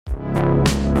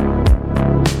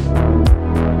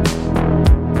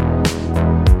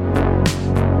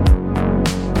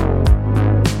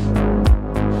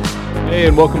Hey,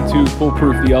 and welcome to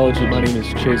Foolproof Theology. My name is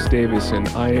Chase Davis, and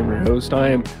I am your host. I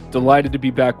am delighted to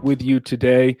be back with you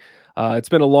today. It's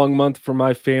been a long month for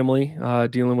my family,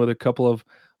 dealing with a couple of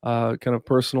kind of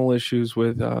personal issues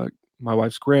with my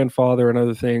wife's grandfather and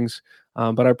other things.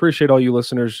 But I appreciate all you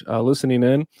listeners listening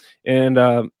in. And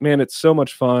man, it's so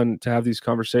much fun to have these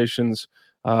conversations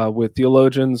with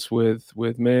theologians, with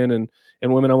men and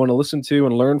women I want to listen to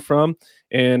and learn from.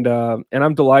 And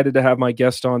I'm delighted to have my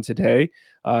guest on today,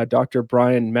 Dr.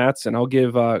 Brian Mattson. I'll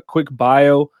give a quick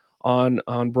bio on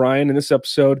Brian in this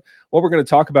episode. What we're going to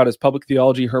talk about is public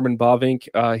theology. Herman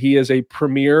Bavinck. He is a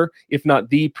premier, if not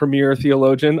the premier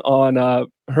theologian on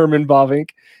Herman Bavinck.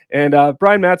 And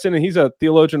Brian Mattson, and he's a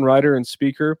theologian, writer, and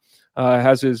speaker.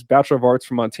 Has his Bachelor of Arts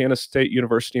from Montana State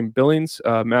University in Billings,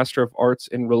 Master of Arts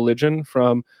in Religion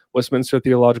from Westminster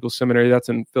Theological Seminary, that's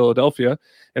in Philadelphia,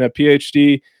 and a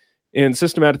PhD in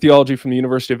Systematic Theology from the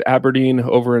University of Aberdeen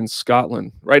over in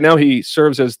Scotland. Right now, he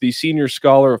serves as the Senior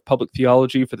Scholar of Public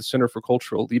Theology for the Center for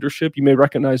Cultural Leadership. You may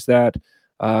recognize that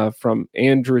from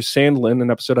Andrew Sandlin, an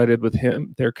episode I did with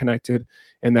him. They're connected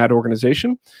in that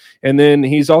organization. And then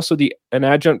he's also an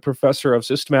adjunct professor of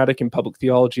systematic and public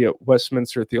theology at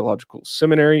Westminster Theological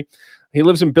Seminary. He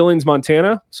lives in Billings,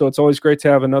 Montana, so it's always great to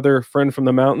have another friend from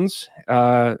the mountains.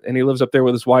 And he lives up there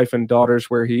with his wife and daughters,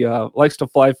 where he likes to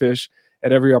fly fish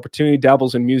at every opportunity,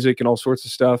 dabbles in music and all sorts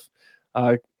of stuff.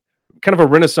 Kind of a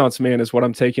Renaissance man is what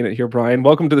I'm taking it here, Brian.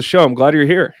 Welcome to the show. I'm glad you're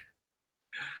here.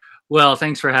 Well,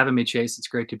 thanks for having me, Chase. It's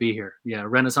great to be here. Yeah,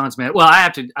 Renaissance man. Well,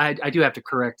 I do have to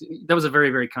correct. That was a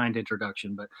very, very kind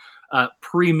introduction, but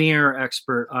premier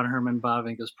expert on Herman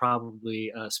Bavinck is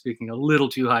probably speaking a little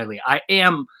too highly. I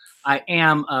am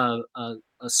a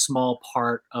small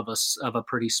part of a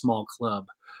pretty small club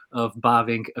of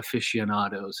Bavinck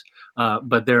aficionados,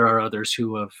 but there are others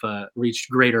who have reached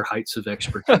greater heights of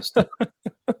expertise.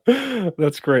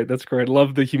 That's great.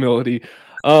 Love the humility.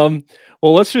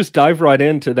 Well, let's just dive right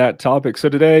into that topic. So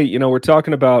today, we're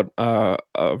talking about a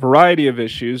variety of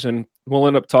issues, and we'll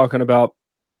end up talking about,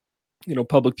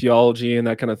 public theology and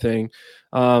that kind of thing.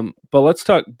 But let's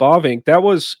talk Bavinck. That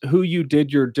was who you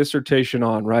did your dissertation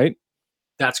on, right?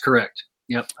 That's correct.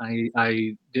 Yep.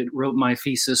 I wrote my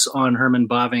thesis on Herman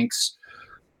Bavinck's,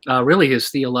 really his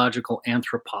theological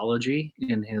anthropology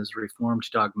in his Reformed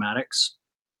dogmatics.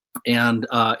 And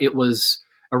it was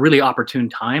a really opportune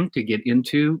time to get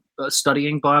into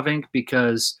studying Bavinck,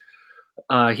 because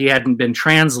he hadn't been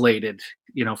translated,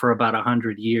 for about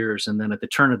 100 years. And then at the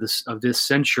turn of this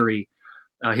century,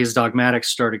 his dogmatics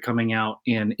started coming out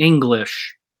in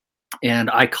English. And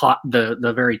I caught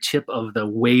the very tip of the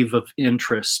wave of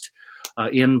interest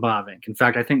in Bavinck. In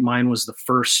fact, I think mine was the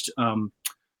first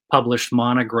published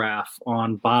monograph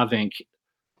on Bavinck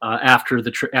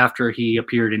after he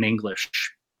appeared in English.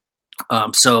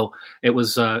 So it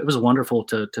was wonderful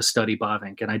to study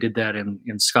Bavinck, and I did that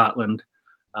in Scotland.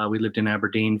 We lived in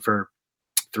Aberdeen for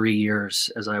 3 years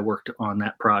as I worked on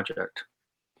that project.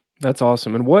 That's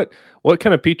awesome. And what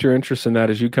kind of piqued your interest in that?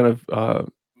 As you kind of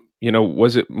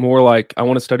was it more like, I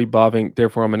want to study Bavinck,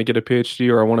 therefore I'm going to get a PhD,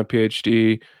 or I want a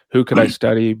PhD, who could I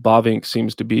study? Bavinck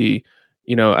seems to be,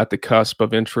 at the cusp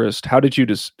of interest. How did you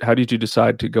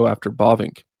decide to go after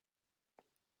Bavinck?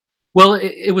 Well,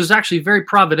 it was actually very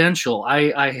providential.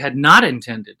 I had not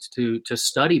intended to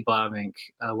study Bavinck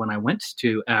when I went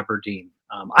to Aberdeen.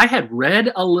 I had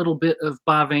read a little bit of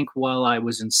Bavinck while I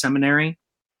was in seminary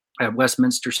at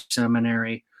Westminster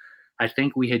Seminary. I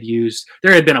think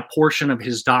there had been a portion of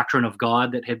his Doctrine of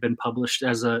God that had been published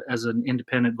as an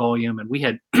independent volume, and we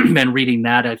had been reading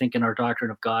that, I think, in our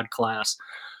Doctrine of God class.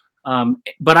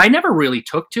 But I never really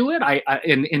took to it.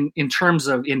 In terms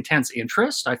of intense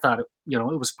interest, I thought it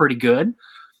was pretty good,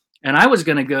 and I was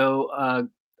going to go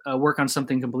work on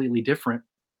something completely different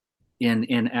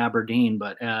in Aberdeen.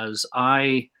 But as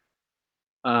I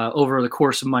over the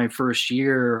course of my first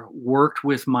year worked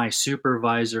with my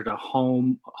supervisor to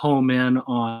home in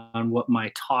on what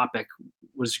my topic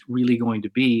was really going to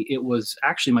be, it was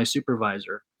actually my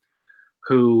supervisor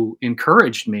who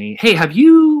encouraged me. Hey, have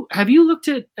you looked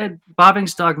at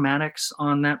Bavinck's dogmatics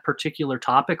on that particular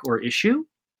topic or issue?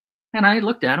 And I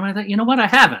looked at him and I thought, you know what, I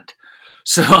haven't.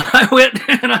 So I went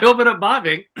and I opened up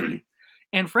Bavinck,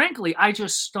 and frankly, I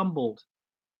just stumbled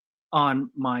on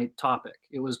my topic.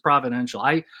 It was providential.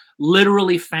 I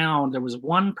literally found there was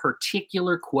one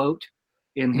particular quote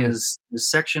in his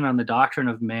section on the doctrine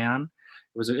of man.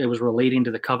 It was relating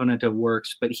to the covenant of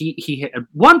works, but he had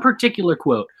one particular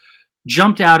quote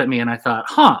jumped out at me, and I thought,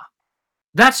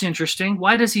 that's interesting.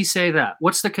 Why does he say that?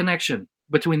 What's the connection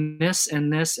between this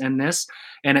and this and this?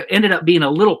 And it ended up being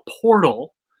a little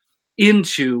portal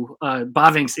into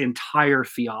Bavinck's entire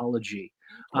theology.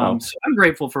 Wow. So I'm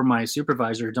grateful for my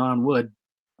supervisor, Don Wood,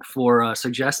 for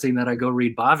suggesting that I go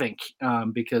read Bavinck,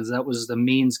 because that was the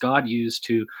means God used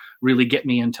to really get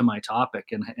me into my topic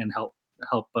and help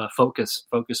focus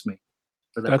me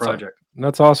for that project.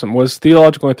 That's awesome. Was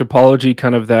theological anthropology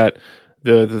kind of that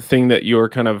the thing that you were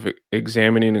kind of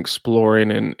examining,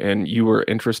 exploring, and you were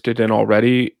interested in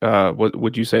already?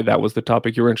 Would you say that was the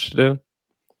topic you were interested in?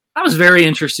 I was very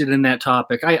interested in that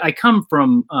topic. I come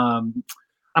from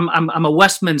I'm a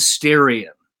Westminsterian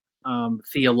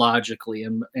theologically,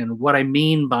 and what I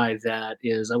mean by that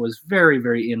is I was very,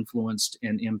 very influenced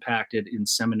and impacted in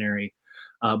seminary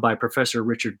by Professor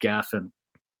Richard Gaffin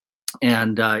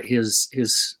and his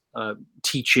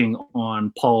teaching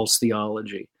on Paul's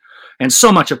theology. And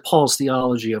so much of Paul's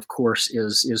theology, of course,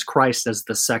 is Christ as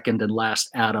the second and last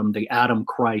Adam, the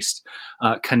Adam-Christ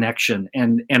connection.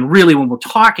 And really, when we're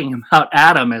talking about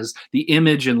Adam as the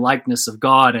image and likeness of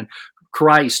God, and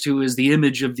Christ, who is the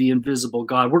image of the invisible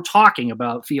God, we're talking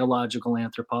about theological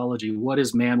anthropology. What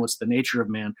is man? What's the nature of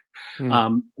man?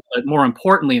 But more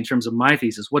importantly, in terms of my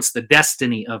thesis, what's the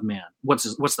destiny of man? What's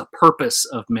the purpose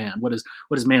of man? What is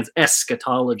man's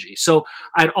eschatology? So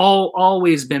I'd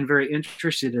always been very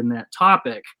interested in that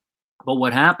topic. But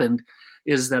what happened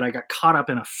is that I got caught up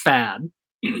in a fad.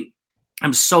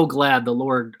 I'm so glad the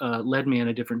Lord led me in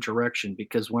a different direction,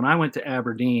 because when I went to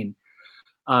Aberdeen,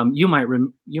 you might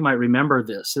remember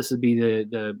this. This would be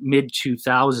the mid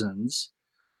 2000s.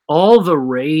 All the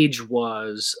rage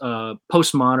was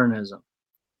postmodernism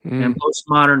and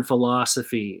postmodern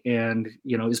philosophy. And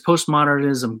is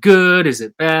postmodernism good? Is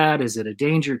it bad? Is it a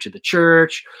danger to the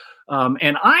church?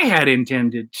 And I had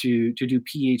intended to do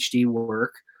PhD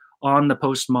work on the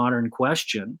postmodern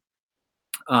question,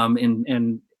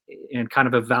 and kind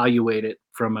of evaluate it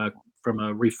from a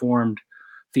reformed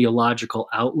theological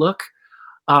outlook.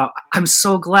 I'm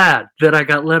so glad that I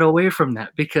got led away from that,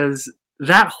 because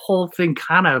that whole thing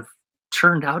kind of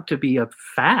turned out to be a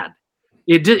fad.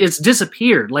 It's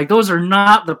disappeared. Like, those are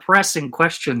not the pressing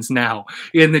questions now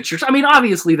in the church. I mean,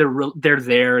 obviously they're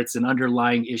there. It's an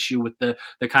underlying issue with the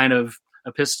kind of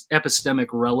epistemic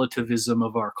relativism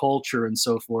of our culture and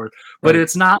so forth. But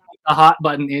It's not a hot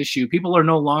button issue. People are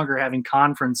no longer having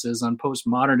conferences on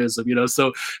postmodernism.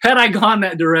 So had I gone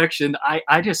that direction,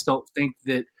 I just don't think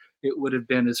that it would have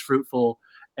been as fruitful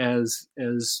as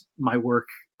my work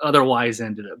otherwise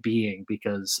ended up being,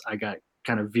 because I got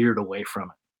kind of veered away from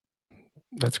it.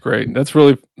 That's great. That's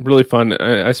really, really fun.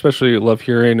 I especially love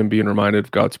hearing and being reminded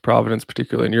of God's providence,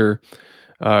 particularly in your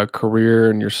career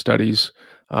and your studies.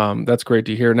 That's great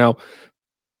to hear. Now,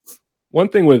 one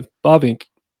thing with Bavinck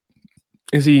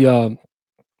is he's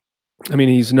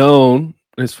known,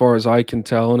 as far as I can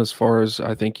tell, and as far as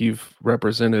I think you've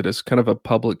represented, as kind of a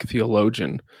public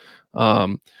theologian.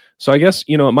 So I guess,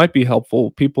 it might be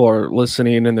helpful. People are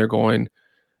listening and they're going,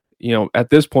 at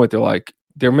this point, they're like,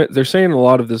 they're saying a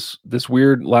lot of this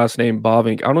weird last name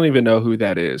Bavinck. I don't even know who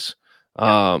that is.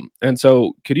 And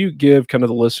so could you give kind of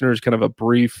the listeners kind of a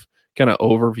brief kind of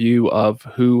overview of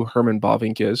who Herman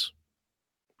Bavinck is?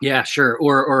 Yeah, sure.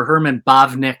 Or Herman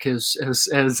Bavinck,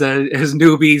 as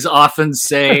newbies often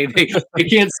say. They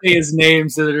can't say his name,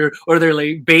 or they're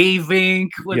like Bavinck.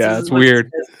 It's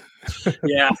weird.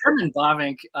 Yeah, Herman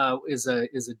Bavinck is a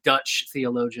Dutch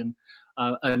theologian,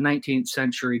 a 19th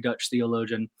century Dutch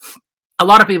theologian. A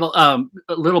lot of people, a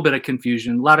little bit of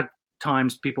confusion. A lot of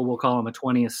times people will call him a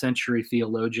 20th century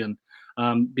theologian,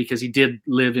 because he did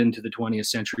live into the 20th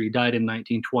century. He died in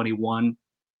 1921.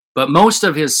 But most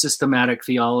of his systematic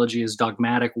theology, his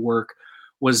dogmatic work,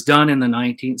 was done in the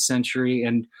 19th century.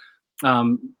 And,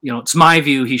 it's my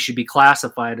view he should be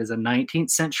classified as a 19th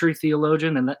century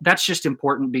theologian. And that's just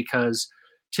important, because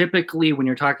typically when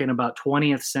you're talking about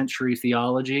 20th century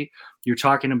theology, you're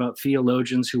talking about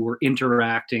theologians who were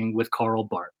interacting with Karl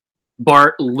Barth.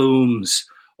 Barth looms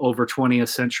over 20th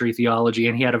century theology,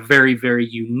 and he had a very, very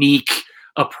unique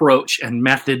approach and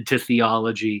method to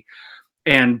theology.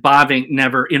 And Bavinck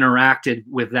never interacted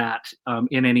with that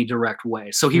in any direct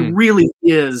way. So he really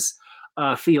is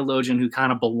a theologian who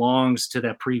kind of belongs to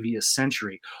that previous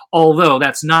century. Although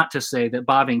that's not to say that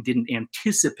Bavinck didn't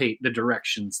anticipate the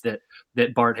directions that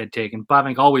Barth had taken.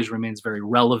 Bavinck always remains very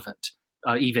relevant,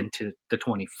 even to the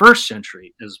 21st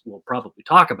century, as we'll probably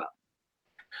talk about.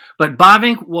 But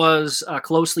Bavinck was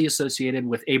closely associated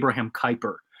with Abraham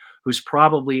Kuyper, who's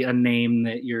probably a name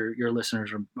that your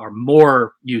listeners are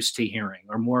more used to hearing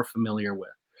or more familiar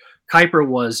with. Kuyper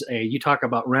was you talk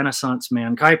about Renaissance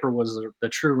man. Kuyper was the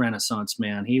true Renaissance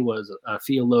man. He was a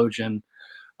theologian,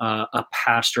 a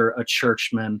pastor, a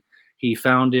churchman. He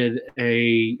founded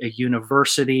a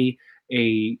university,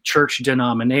 a church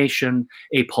denomination,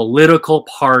 a political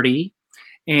party,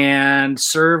 and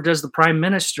served as the prime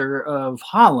minister of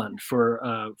Holland for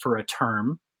a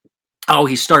term. Oh,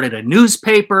 he started a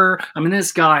newspaper. I mean,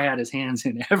 this guy had his hands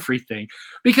in everything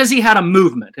because he had a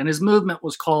movement, and his movement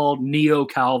was called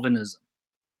Neo-Calvinism.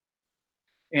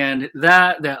 And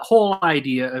that whole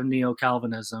idea of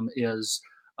Neo-Calvinism is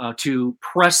to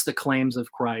press the claims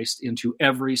of Christ into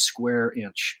every square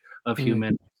inch of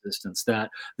human existence,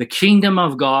 that the kingdom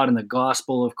of God and the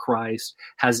gospel of Christ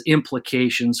has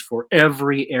implications for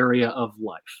every area of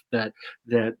life, that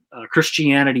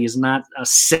Christianity is not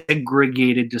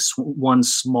segregated to one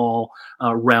small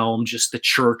realm, just the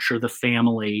church or the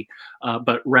family,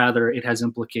 but rather it has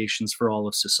implications for all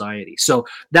of society. So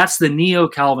that's the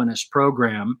Neo-Calvinist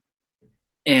program.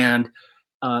 And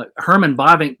Herman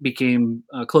Bavinck became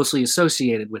closely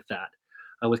associated with that,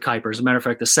 with Kuyper. As a matter of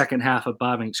fact, the second half of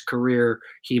Bavinck's career,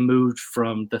 he moved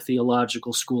from the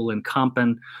theological school in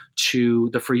Kampen to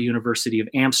the Free University of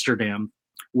Amsterdam,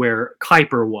 where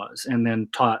Kuyper was, and then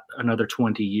taught another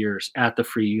 20 years at the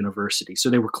Free University.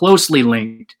 So they were closely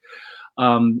linked,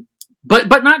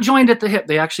 but not joined at the hip.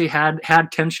 They actually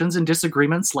had tensions and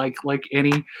disagreements, like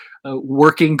any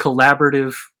working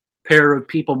collaborative pair of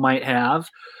people might have.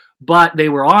 But they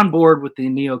were on board with the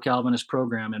Neo-Calvinist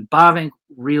program, and Bavinck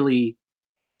really,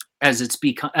 as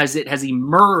it has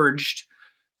emerged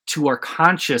to our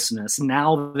consciousness,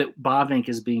 now that Bavinck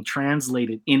is being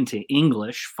translated into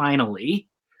English, finally,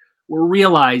 we're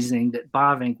realizing that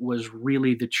Bavinck was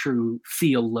really the true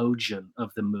theologian of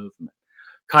the movement.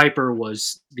 Kuyper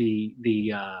was the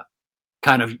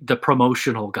kind of the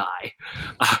promotional guy,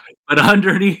 but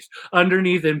underneath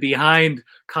and behind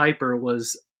Kuyper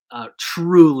was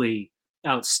truly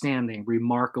outstanding,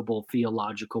 remarkable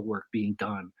theological work being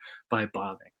done by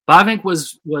Bavinck. Bavinck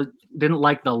didn't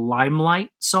like the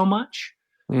limelight so much.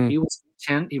 He was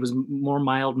content. He was more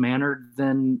mild mannered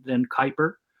than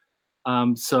Kuyper.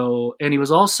 And he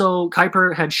was also,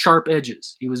 Kuyper had sharp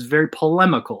edges. He was very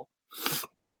polemical,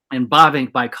 and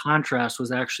Bavinck, by contrast,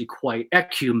 was actually quite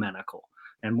ecumenical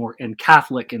and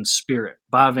Catholic in spirit.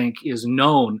 Bavinck is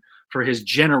known for his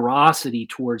generosity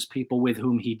towards people with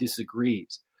whom he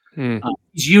disagrees.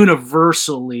 He's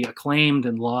universally acclaimed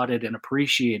and lauded and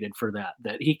appreciated for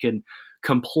that he can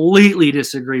completely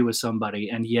disagree with somebody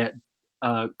and yet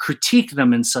critique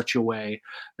them in such a way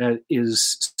that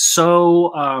is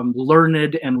so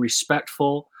learned and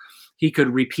respectful. He could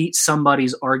repeat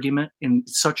somebody's argument in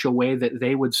such a way that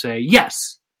they would say,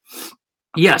 yes,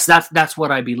 that's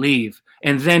what I believe.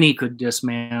 And then he could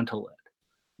dismantle it.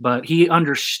 But he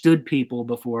understood people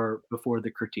before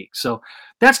the critique. So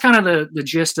that's kind of the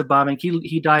gist of Bavinck.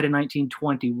 He died in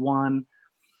 1921,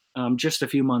 just a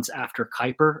few months after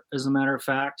Kuyper, as a matter of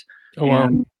fact. Oh,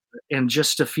 wow. And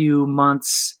just a few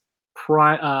months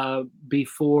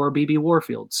before B.B.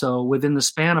 Warfield. So within the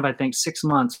span of, I think, 6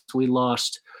 months, we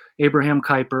lost Abraham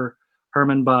Kuyper,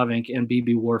 Herman Bavinck, and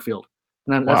B.B. Warfield.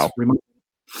 And that's remarkable.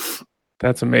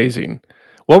 That's amazing.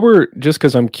 Just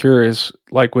because I'm curious,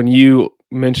 like when you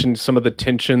mentioned some of the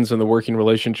tensions in the working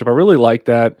relationship, I really like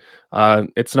that.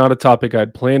 It's not a topic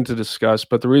I'd planned to discuss,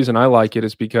 but the reason I like it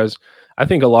is because I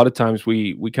think a lot of times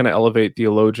we kind of elevate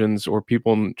theologians or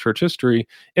people in church history,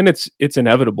 and it's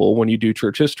inevitable when you do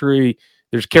church history.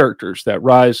 There's characters that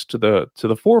rise to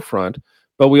the forefront,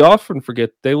 but we often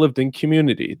forget they lived in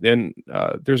community. Then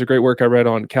there's a great work I read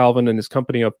on Calvin and his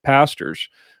company of pastors,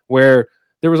 where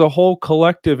there was a whole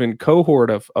collective and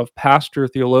cohort of pastor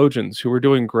theologians who were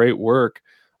doing great work.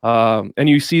 And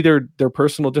you see their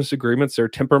personal disagreements, their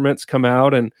temperaments come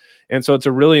out. And so it's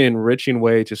a really enriching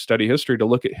way to study history, to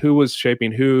look at who was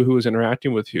shaping who was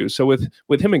interacting with who. So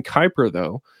with him and Kuyper,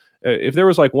 though, if there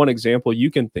was like one example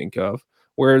you can think of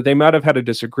where they might have had a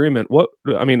disagreement,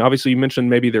 obviously you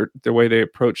mentioned maybe their way they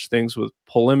approach things with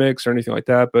polemics or anything like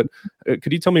that, but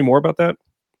could you tell me more about that?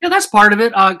 Yeah, that's part of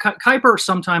it. Kuyper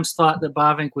sometimes thought that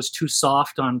Bavinck was too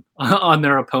soft on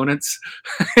their opponents.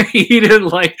 He didn't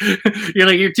like,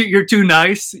 you're too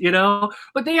nice,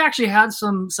 But they actually had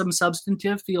some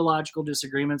substantive theological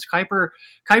disagreements. Kuyper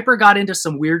got into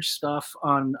some weird stuff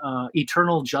on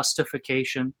eternal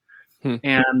justification,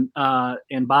 and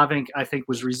Bavinck, I think,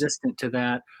 was resistant to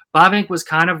that. Bavinck was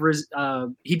kind of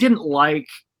he didn't like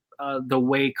the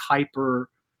way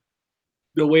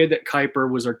that Kuyper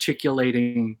was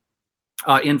articulating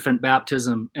infant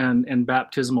baptism and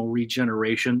baptismal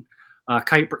regeneration.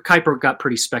 Kuyper got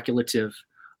pretty speculative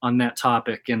on that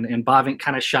topic, and Bavinck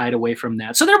kind of shied away from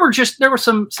that. So there were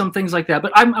some things like that.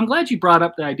 But I'm glad you brought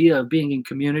up the idea of being in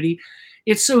community.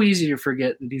 It's so easy to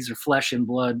forget that these are flesh and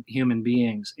blood human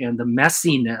beings, and the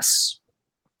messiness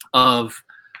of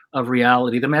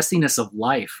reality, the messiness of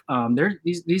life.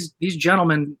 These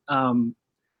gentlemen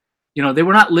They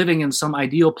were not living in some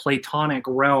ideal Platonic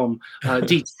realm,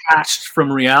 detached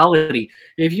from reality.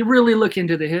 If you really look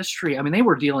into the history, I mean, they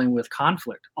were dealing with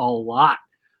conflict a lot,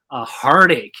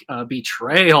 heartache,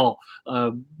 betrayal,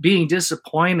 being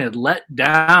disappointed, let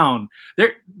down.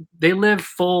 They live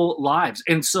full lives.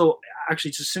 And so,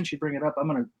 actually, just since you bring it up, I'm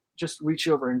going to just reach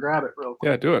over and grab it real quick.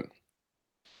 Yeah, do it.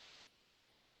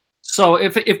 So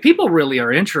if people really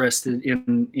are interested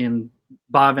in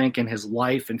Bavinck and his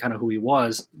life and kind of who he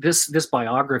was, this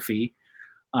biography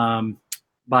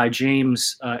by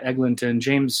James Eglinton,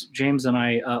 James and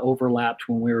I overlapped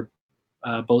when we were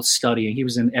both studying. He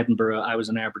was in Edinburgh, I was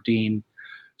in Aberdeen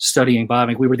studying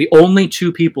Bavinck. We were the only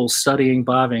two people studying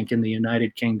Bavinck in the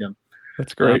United Kingdom.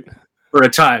 That's great. For a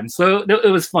time. So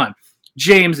it was fun.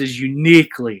 James is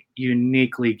uniquely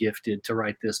gifted to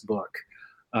write this book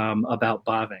about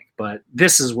Bavinck, but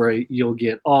this is where you'll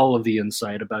get all of the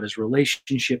insight about his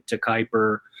relationship to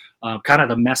Kuyper, kind of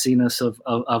the messiness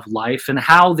of life, and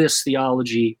how this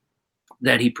theology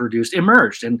that he produced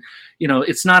emerged. And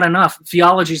it's not enough.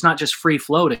 Theology is not just free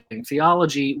floating.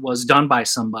 Theology was done by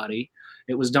somebody.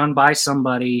 It was done by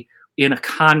somebody in a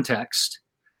context,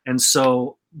 and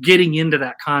so getting into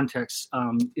that context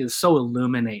is so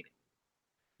illuminating.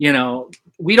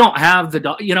 We don't have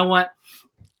you know what?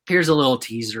 Here's a little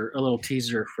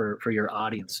teaser for your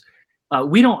audience.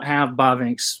 We don't have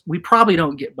Bavinck's. We probably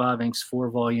don't get Bavinck's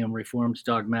 4-volume Reformed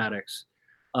Dogmatics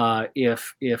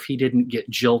if he didn't get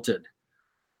jilted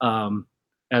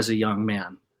as a young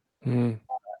man. He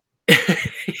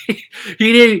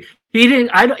didn't.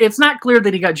 It's not clear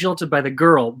that he got jilted by the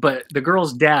girl, but the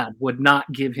girl's dad would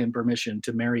not give him permission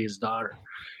to marry his daughter.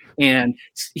 And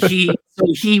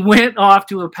he went off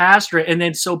to a pastorate, and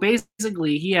then so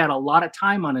basically he had a lot of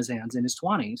time on his hands in his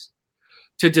 20s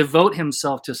to devote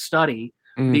himself to study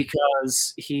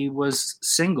because he was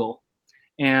single,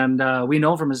 and we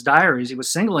know from his diaries he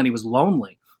was single and he was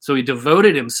lonely, so he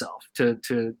devoted himself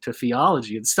to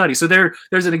theology and study. So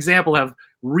there's an example of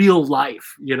real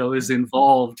life is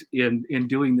involved in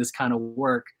doing this kind of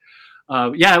work.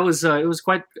 It was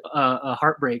quite a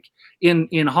heartbreak.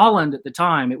 In Holland at the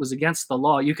time, it was against the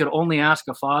law. You could only ask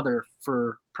a father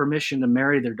for permission to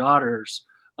marry their daughters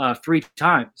 3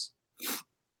 times.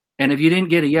 And if you didn't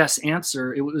get a yes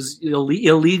answer, it was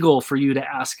illegal for you to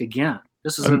ask again.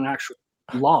 This is an actual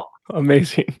law.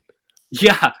 Amazing.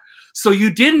 Yeah. So you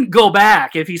didn't go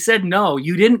back. If he said no,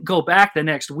 you didn't go back the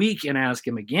next week and ask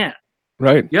him again.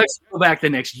 Right. You have to go back the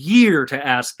next year to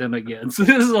ask them again. So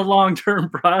this is a long-term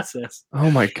process.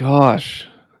 Oh my gosh.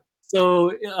 So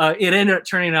it ended up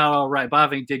turning out all right.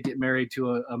 Bavinck did get married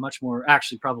to a much more,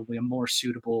 actually probably a more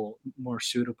suitable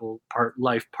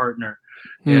life partner,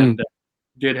 and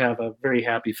did have a very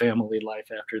happy family life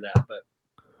after that. But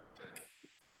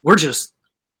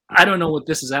I don't know what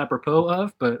this is apropos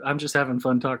of, but I'm just having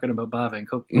fun talking about Bavinck.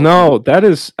 No, that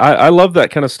is, I love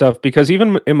that kind of stuff, because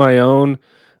even in my own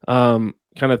kind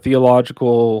of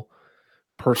theological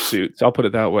pursuits, I'll put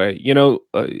it that way,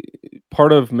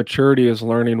 part of maturity is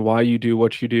learning why you do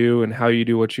what you do and how you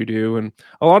do what you do. And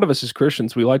a lot of us as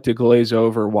Christians, we like to glaze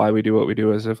over why we do what we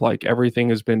do as if like everything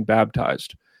has been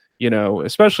baptized,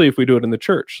 especially if we do it in the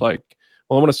church. Like,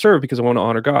 well, I want to serve because I want to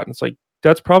honor God. And it's like,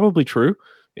 that's probably true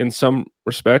in some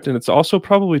respect. And it's also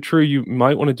probably true you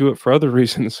might want to do it for other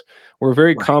reasons. We're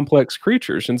very complex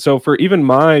creatures. And so for even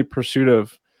my pursuit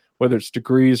of whether it's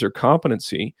degrees or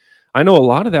competency, I know a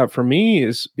lot of that for me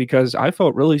is because I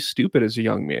felt really stupid as a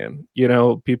young man.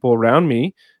 People around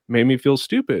me made me feel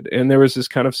stupid. And there was this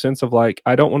kind of sense of like,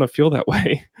 I don't want to feel that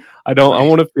way. I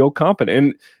want to feel competent.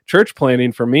 And church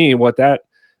planning for me, what that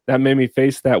made me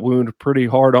face that wound pretty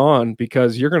hard on,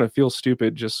 because you're going to feel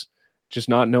stupid just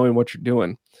not knowing what you're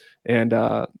doing. And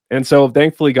so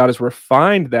thankfully God has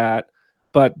refined that.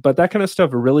 But that kind of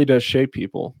stuff really does shape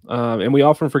people. And we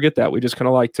often forget that. We just kind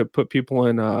of like to put people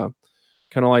in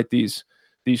kind of like these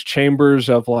chambers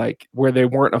of like where they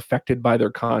weren't affected by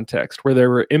their context, where they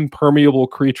were impermeable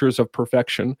creatures of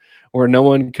perfection, where no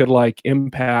one could like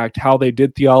impact how they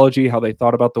did theology, how they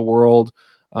thought about the world.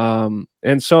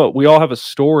 And so we all have a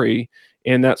story,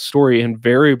 and that story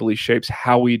invariably shapes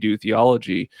how we do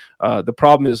theology. The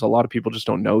problem is a lot of people just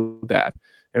don't know that.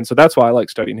 And so that's why I like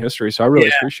studying history. So I really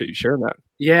appreciate you sharing that.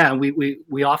 Yeah,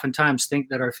 we oftentimes think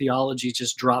that our theology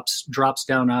just drops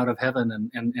down out of heaven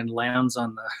and lands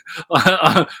on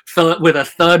the with a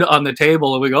thud on the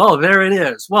table, and we go, oh, there it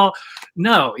is. Well,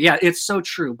 no, it's so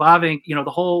true. Bavinck, the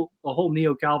whole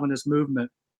neo-Calvinist movement,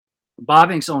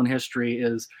 Bavinck's own history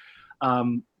is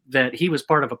that he was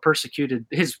part of a persecuted.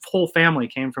 His whole family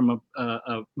came from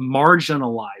a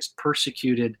marginalized,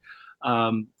 persecuted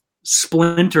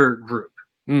splinter group.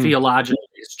 Theological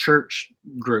church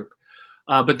group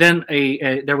But then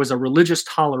there was a Religious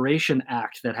Toleration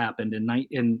Act that happened in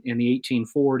the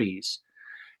 1840s,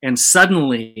 and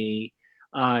suddenly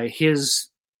his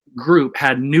group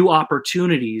had new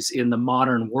opportunities in the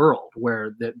modern world,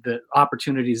 where the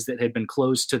opportunities that had been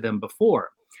closed to them before.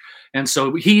 And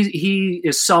so he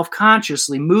is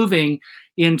self-consciously moving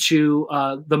into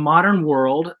the modern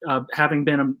world, having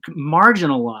been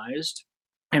marginalized,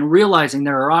 and realizing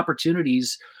there are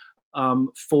opportunities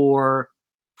for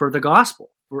the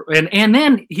gospel. And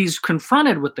then he's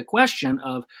confronted with the question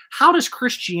of, how does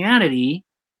Christianity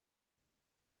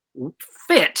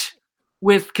fit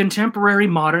with contemporary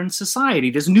modern society,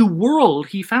 this new world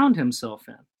he found himself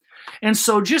in? And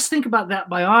so just think about that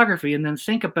biography, and then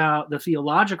think about the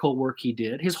theological work he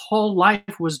did. His whole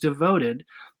life was devoted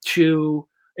to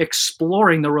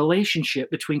exploring the relationship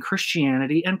between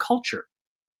Christianity and culture.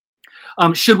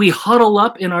 Should we huddle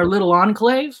up in our little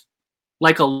enclave,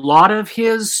 like a lot of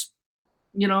his,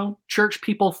 church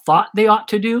people thought they ought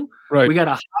to do? Right. We got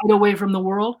to hide away from the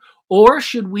world. Or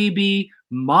should we be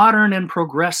modern and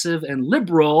progressive and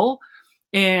liberal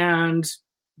and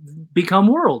become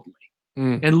worldly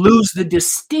and lose the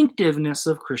distinctiveness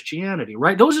of Christianity,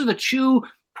 right? Those are the two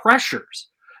pressures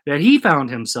that he found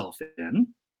himself in,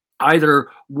 either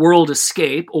world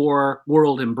escape or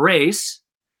world embrace.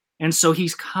 And so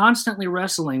he's constantly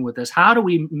wrestling with this. How do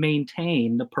we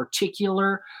maintain the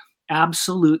particular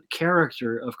absolute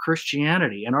character of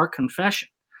Christianity and our confession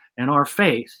and our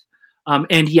faith,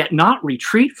 and yet not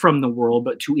retreat from the world,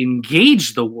 but to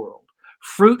engage the world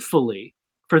fruitfully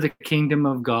for the kingdom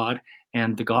of God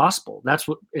and the gospel? That's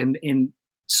what, and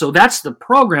so that's the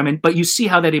program. But you see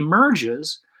how that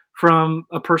emerges from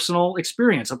a personal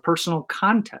experience, a personal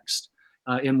context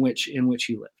in which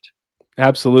he lived.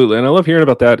 Absolutely. And I love hearing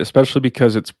about that, especially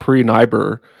because it's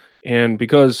pre-Niebuhr, and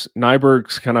because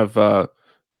Niebuhr's kind of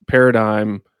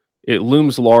paradigm, it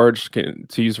looms large,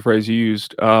 to use a phrase you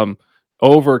used,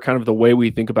 over kind of the way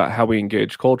we think about how we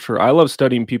engage culture. I love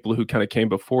studying people who kind of came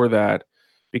before that,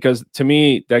 because to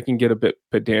me, that can get a bit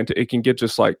pedantic. It can get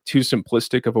just like too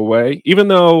simplistic of a way, even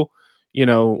though,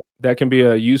 that can be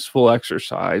a useful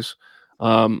exercise.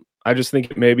 I just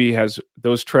think it maybe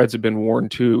those treads have been worn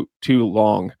too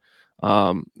long.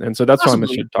 And so that's why I'm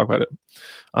interested to talk about it.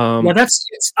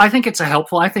 I think it's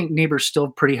I think Niebuhr's still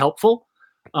pretty helpful.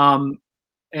 But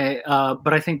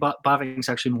I think Bavinck's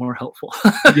actually more helpful.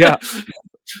 Yeah.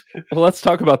 Well, let's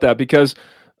talk about that, because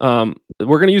we're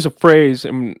going to use a phrase,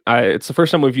 and it's the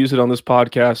first time we've used it on this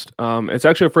podcast. It's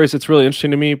actually a phrase that's really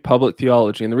interesting to me, public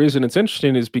theology. And the reason it's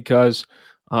interesting is because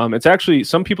it's actually,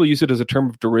 some people use it as a term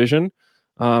of derision,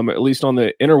 at least on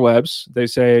the interwebs. They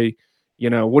say,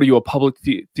 what are you, a public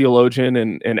theologian?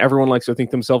 And everyone likes to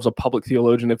think themselves a public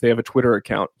theologian if they have a Twitter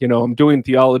account. I'm doing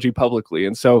theology publicly,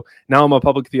 and so now I'm a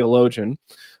public theologian.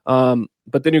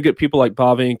 But then you get people like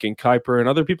Bavinck and Kuyper and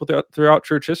other people throughout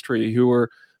church history who were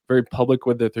very public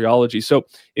with their theology. So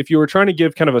if you were trying to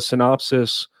give kind of a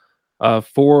synopsis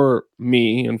for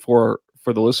me and for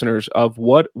the listeners of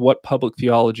what public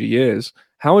theology is,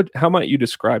 how might you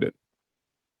describe it?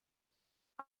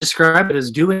 Describe it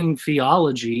as doing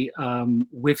theology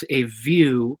with a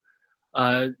view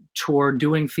toward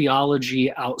doing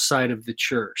theology outside of the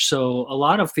church. So a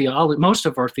lot of most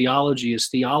of our theology is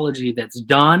theology that's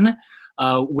done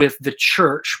with the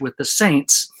church, with the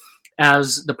saints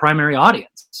as the primary audience.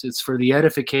 It's for the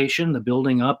edification, the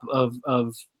building up of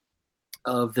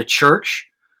the church,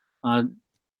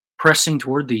 pressing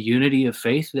toward the unity of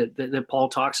faith that Paul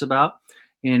talks about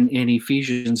in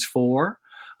Ephesians 4.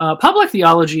 Public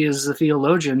theology is the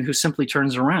theologian who simply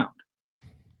turns around.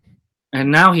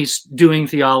 And now he's doing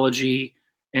theology,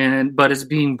 but it's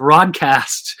being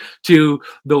broadcast to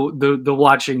the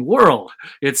watching world.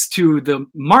 It's to the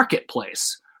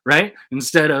marketplace, right?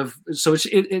 Instead of, so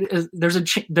there's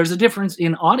a difference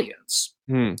in audience.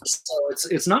 So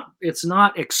it's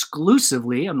not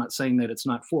exclusively, I'm not saying that it's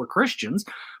not for Christians,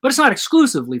 but it's not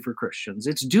exclusively for Christians.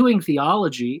 It's doing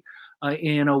theology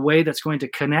in a way that's going to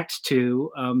connect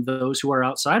to those who are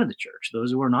outside of the church,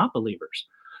 those who are not believers,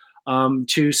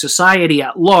 to society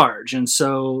at large. And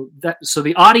so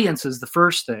the audience is the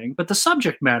first thing, but the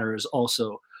subject matter is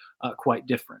also quite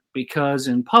different, because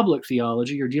in public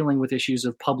theology, you're dealing with issues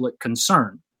of public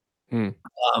concern.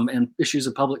 And issues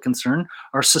of public concern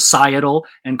are societal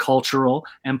and cultural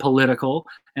and political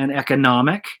and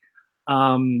economic,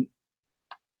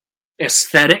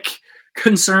 aesthetic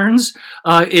concerns.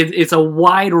 It's a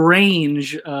wide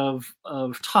range of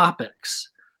topics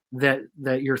that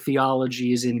your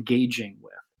theology is engaging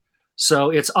with.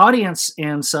 So its audience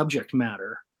and subject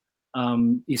matter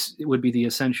it would be the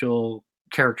essential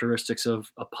characteristics of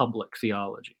a public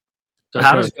theology. So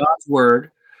how does God's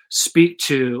word speak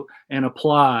to and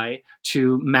apply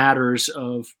to matters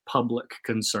of public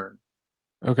concern?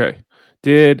 Okay.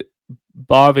 Did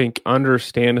Bavinck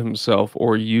understand himself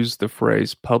or use the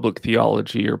phrase public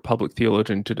theology or public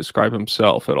theologian to describe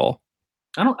himself at all?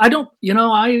 I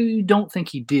don't think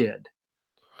he did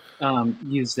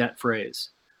use that phrase.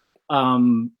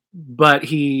 But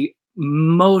he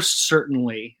most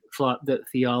certainly thought that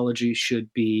theology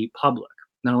should be public.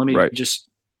 Now,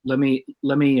 let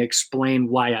me explain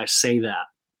why I say that.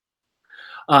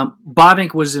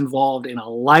 Bavinck was involved in a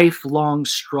lifelong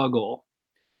struggle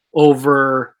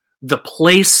over the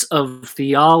place of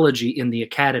theology in the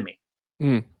academy.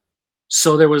 Mm.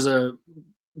 So there was a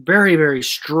very, very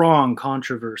strong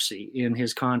controversy in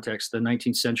his context, the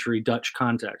 19th century Dutch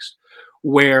context,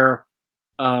 where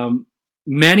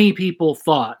many people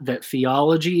thought that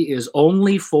theology is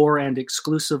only for and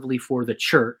exclusively for the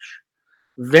church.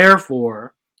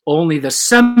 Therefore, only the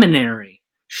seminary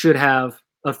should have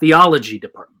a theology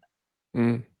department.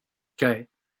 Mm. Okay.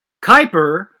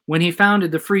 Kuyper, when he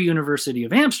founded the Free University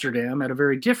of Amsterdam, had a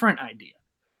very different idea.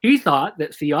 He thought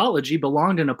that theology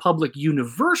belonged in a public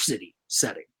university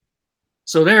setting.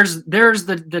 So there's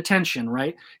the tension,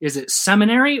 right? Is it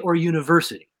seminary or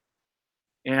university?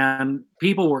 And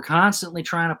people were constantly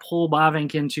trying to pull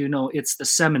Bavinck into, no, it's the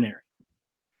seminary.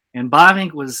 And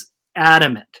Bavinck was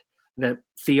adamant that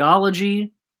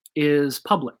theology is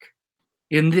public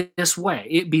in this way.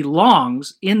 It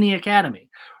belongs in the academy,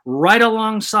 right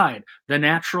alongside the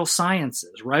natural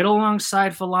sciences, right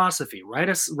alongside philosophy, right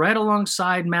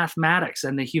alongside mathematics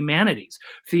and the humanities.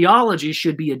 Theology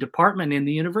should be a department in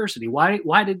the university.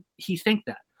 Why did he think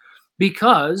that?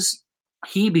 Because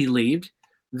he believed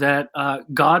that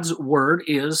God's word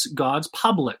is God's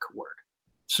public word.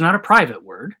 It's not a private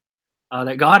word.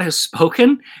 That God has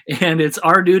spoken, and it's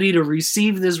our duty to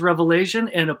receive this revelation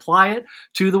and apply it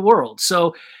to the world.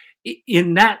 So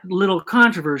in that little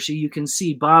controversy, you can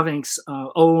see Bavinck's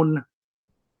own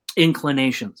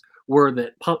inclinations were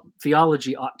that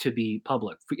theology ought to be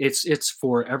public. It's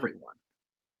for everyone.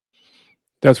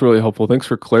 That's really helpful. Thanks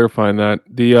for clarifying that.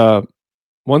 The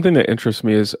one thing that interests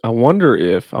me is I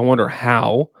wonder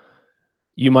how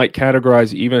you might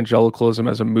categorize evangelicalism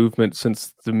as a movement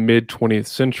since the mid-20th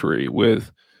century with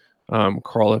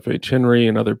Carl F. H. Henry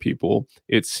and other people.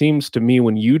 It seems to me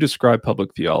when you describe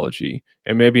public theology,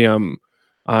 and maybe I'm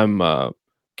kind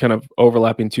of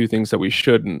overlapping two things that we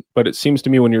shouldn't, but it seems to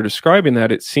me when you're describing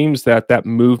that, it seems that that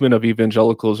movement of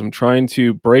evangelicalism trying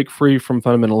to break free from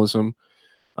fundamentalism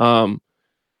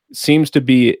seems to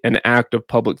be an act of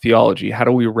public theology. How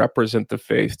do we represent the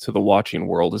faith to the watching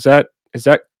world? Is that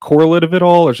correlative at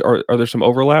all, or are there some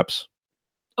overlaps?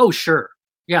 Oh, sure.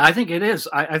 Yeah, I think it is.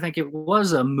 I think it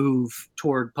was a move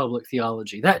toward public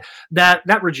theology.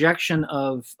 That rejection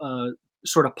of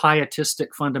sort of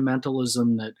pietistic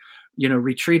fundamentalism that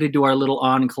retreated to our little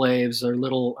enclaves, our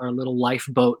little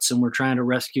lifeboats, and we're trying to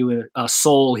rescue a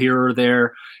soul here or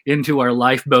there into our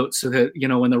lifeboat so that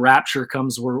when the rapture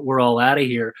comes, we're all out of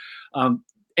here. And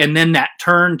then that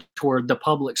turned toward the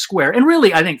public square. And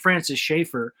really, I think Francis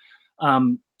Schaeffer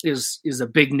is a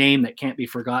big name that can't be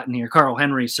forgotten here. Carl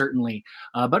Henry certainly,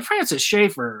 but Francis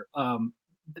Schaeffer,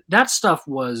 that stuff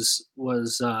was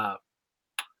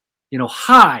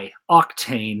high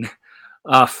octane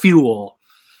fuel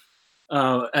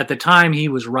at the time he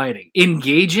was writing,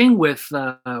 engaging with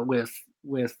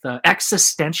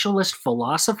existentialist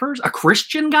philosophers. A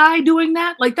Christian guy doing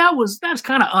that, that's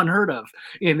kind of unheard of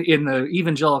in the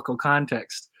evangelical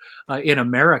context. In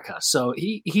America. So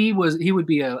he would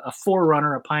be a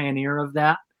forerunner, a pioneer of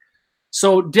that.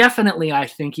 So definitely I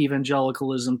think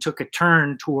evangelicalism took a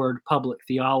turn toward public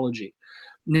theology.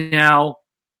 Now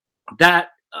that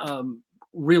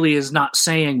really is not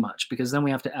saying much, because then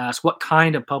we have to ask what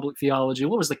kind of public theology,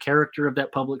 what was the character of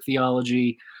that public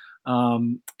theology?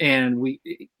 And we,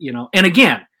 and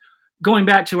again, going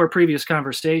back to our previous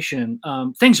conversation,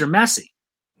 things are messy,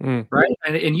 right?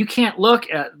 And you can't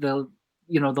look at the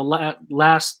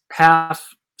last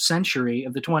half century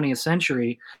of the 20th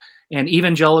century and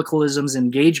evangelicalism's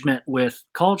engagement with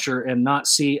culture and not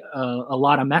see a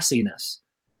lot of messiness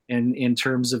in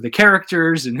terms of the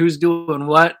characters and who's doing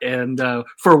what and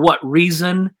for what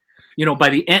reason. By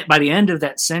the end of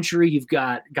that century, you've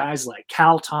got guys like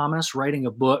Cal Thomas writing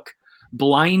a book,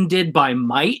 Blinded by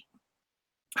Might,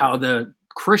 how the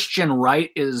Christian right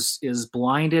is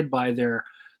blinded by their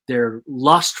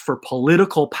lust for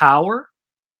political power.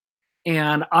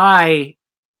 And I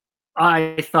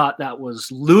thought that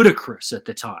was ludicrous at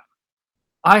the time.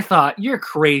 I thought, you're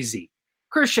crazy.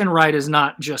 Christian right is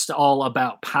not just all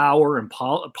about power and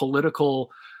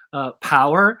political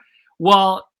power.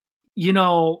 Well,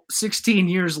 16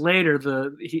 years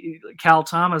later, Cal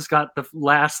Thomas got the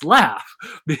last laugh,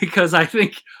 because I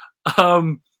think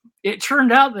it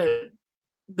turned out that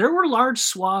there were large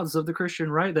swaths of the Christian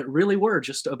right that really were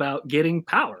just about getting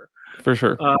power. For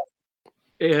sure.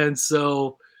 And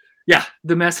so, yeah,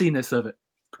 the messiness of it.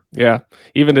 Yeah,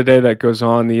 even today that goes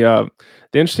on. The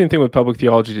interesting thing with public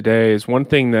theology today is one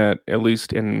thing that, at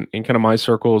least in kind of my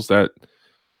circles, that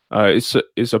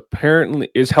is apparently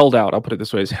held out. I'll put it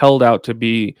this way: is held out to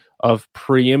be of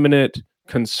preeminent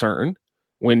concern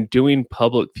when doing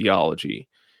public theology.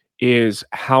 Is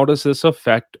how does this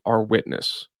affect our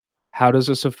witness? How does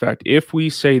this affect, if we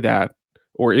say that,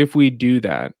 or if we do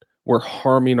that, we're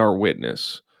harming our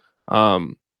witness?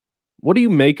 What do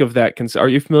you make of that? Are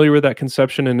you familiar with that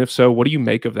conception? And if so, what do you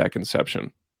make of that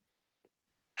conception?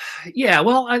 Yeah,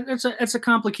 well, it's a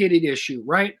complicated issue,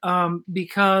 right?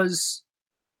 Because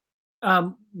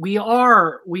we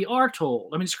are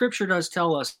told. I mean, Scripture does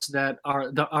tell us that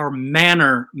our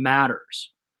manner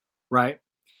matters, right?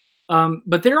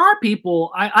 But there are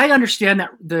people. I understand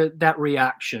that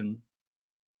reaction.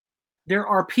 There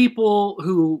are people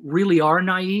who really are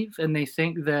naive, and they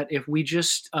think that if we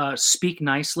just speak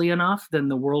nicely enough, then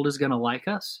the world is going to like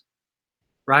us,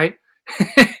 right?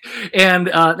 And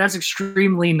that's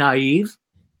extremely naive.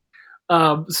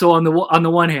 So on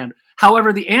the one hand,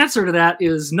 however, the answer to that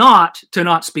is not to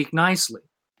not speak nicely.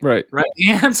 Right.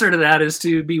 The answer to that is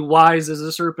to be wise as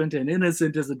a serpent and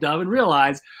innocent as a dove, and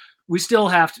realize we still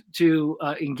have to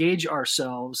engage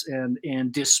ourselves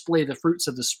and display the fruits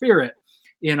of the Spirit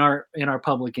in our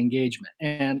public engagement.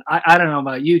 And I don't know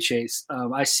about you, Chase.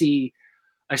 I see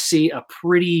a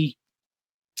pretty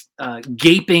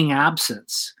gaping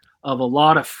absence of a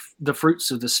lot of the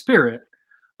fruits of the Spirit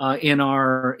in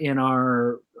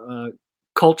our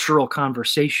cultural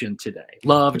conversation today.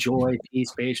 Love, joy,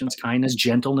 peace, patience, kindness,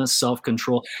 gentleness,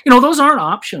 self-control. Those aren't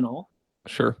optional.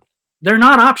 Sure. They're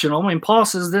not optional. I mean, Paul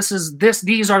says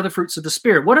these are the fruits of the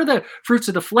Spirit. What are the fruits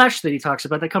of the flesh that he talks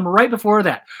about that come right before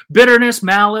that? Bitterness,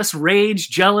 malice,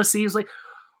 rage, jealousy. So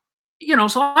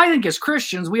I think as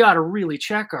Christians, we ought to really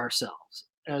check ourselves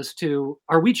as to,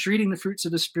 are we treating the fruits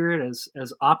of the Spirit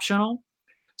as optional?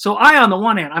 So on the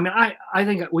one hand, I mean, I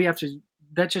think we have to,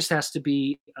 that just has to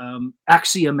be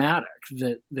axiomatic,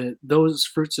 that those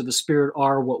fruits of the Spirit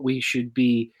are what we should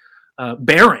be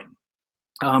bearing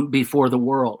before the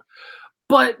world.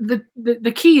 But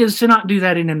the key is to not do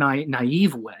that in a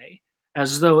naive way,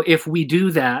 as though if we do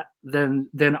that,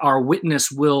 then our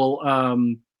witness will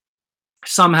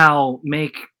somehow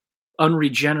make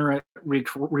unregenerate,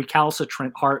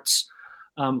 recalcitrant hearts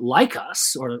like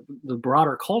us, or the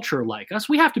broader culture like us.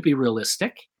 We have to be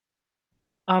realistic.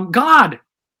 God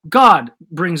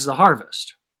brings the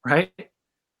harvest, right?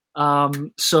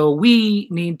 So we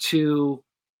need to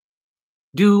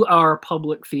do our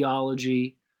public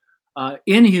theology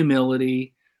in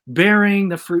humility, bearing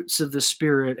the fruits of the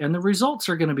Spirit, and the results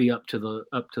are going to be up to the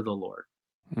Lord.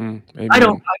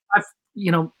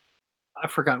 I've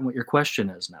forgotten what your question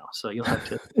is now, so you'll have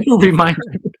to remind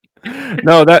me.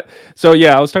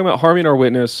 I was talking about harming our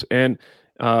witness, and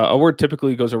a word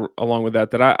typically goes along with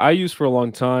that I used for a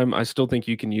long time. I still think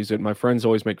you can use it. My friends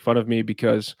always make fun of me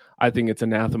because I think it's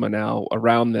anathema now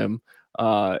around them.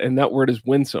 And that word is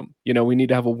winsome. We need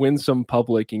to have a winsome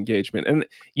public engagement. And,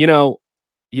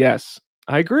 yes,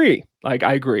 I agree. I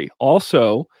agree.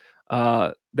 Also,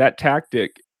 that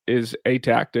tactic is a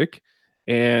tactic.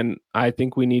 And I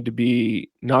think we need to be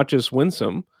not just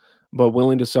winsome, but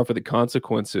willing to suffer the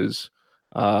consequences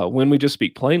when we just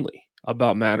speak plainly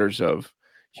about matters of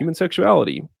human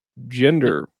sexuality,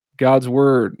 gender, God's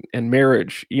word, and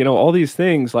marriage. All these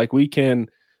things, we can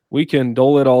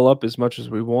dole it all up as much as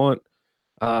we want.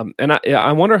 And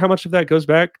I wonder how much of that goes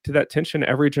back to that tension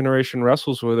every generation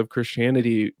wrestles with of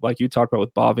Christianity, like you talked about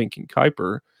with Bavinck and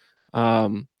Kuyper.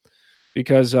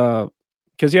 Because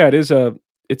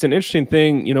it's an interesting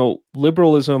thing.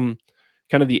 Liberalism,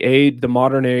 kind of the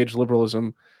modern age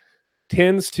liberalism,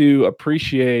 tends to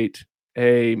appreciate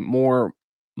a more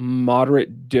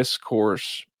moderate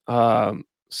discourse,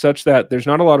 such that there's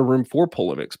not a lot of room for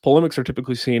polemics. Polemics are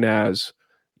typically seen as,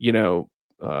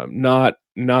 not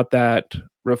that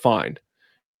refined,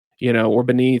 or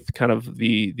beneath kind of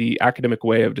the academic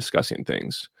way of discussing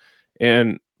things.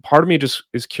 And part of me just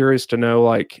is curious to know,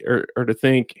 or to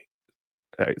think,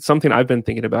 something I've been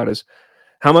thinking about is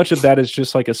how much of that is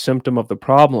just like a symptom of the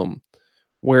problem,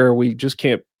 where we just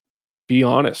can't be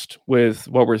honest with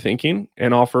what we're thinking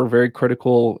and offer very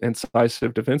critical,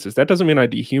 incisive defenses. That doesn't mean I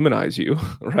dehumanize you,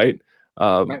 right?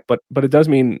 Right. But it does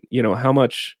mean, how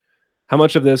how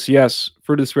much of this, yes,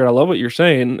 fruit of the Spirit, I love what you're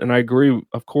saying, and I agree,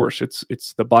 of course,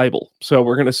 it's the Bible. So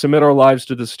we're going to submit our lives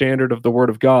to the standard of the Word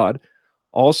of God.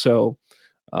 Also,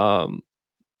 it's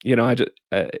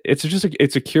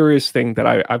a curious thing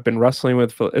that I've been wrestling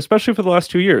with, especially for the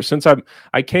last 2 years, since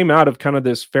I came out of kind of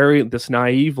this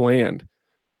naive land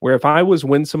where if I was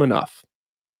winsome enough,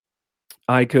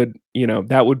 I could,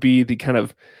 that would be the kind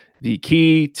of the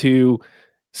key to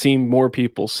seeing more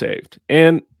people saved.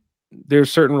 And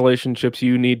there's certain relationships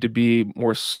you need to be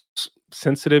more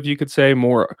sensitive, you could say,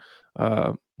 more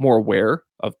aware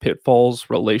of pitfalls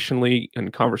relationally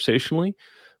and conversationally.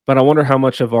 But I wonder how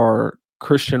much of our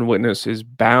Christian witness is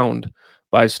bound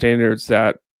by standards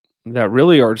that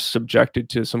really are subjected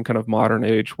to some kind of modern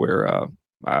age where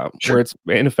it's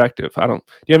ineffective. Do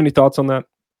you have any thoughts on that?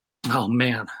 Oh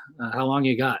man, how long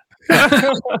you got?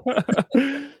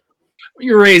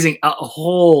 You're raising a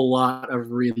whole lot of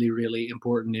really, really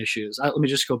important issues. Let me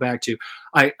just go back to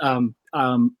by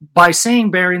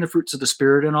saying bearing the fruits of the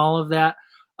Spirit and all of that.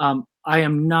 I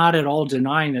am not at all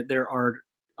denying that there are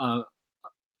a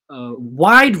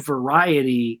wide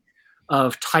variety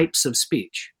of types of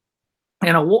speech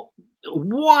and a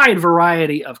wide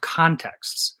variety of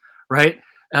contexts, right?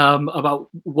 About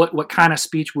what kind of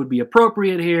speech would be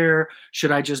appropriate here.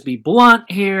 Should I just be blunt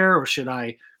here, or should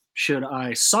I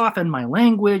soften my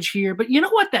language here? But you know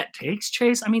what that takes,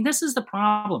 Chase? I mean, this is the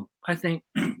problem, I think,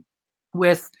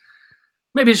 with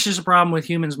maybe it's just a problem with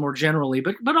humans more generally,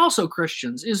 but also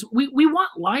Christians, is we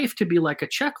want life to be like a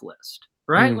checklist,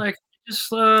 right? Like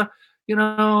just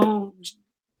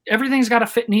everything's got to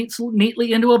fit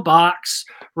neatly into a box,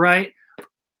 right?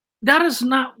 That is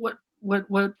not what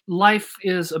life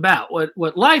is about.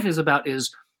 What life is about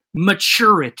is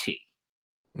maturity,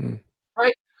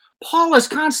 right? Paul is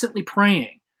constantly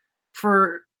praying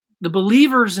for the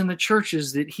believers in the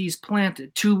churches that he's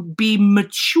planted to be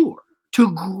mature,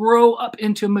 to grow up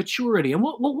into maturity. And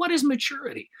what is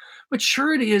maturity?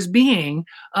 Maturity is being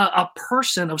a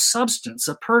person of substance,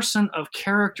 a person of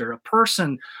character, a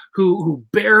person who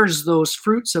bears those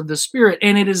fruits of the Spirit.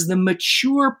 And it is the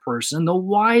mature person, the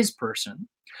wise person,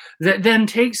 that then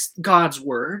takes God's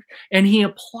word and he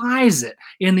applies it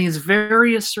in these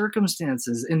various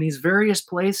circumstances, in these various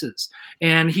places.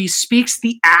 And he speaks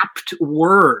the apt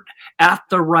word at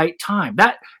the right time.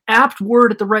 That apt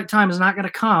word at the right time is not going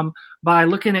to come by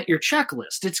looking at your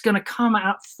checklist. It's going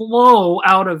to flow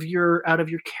out of your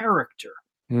character.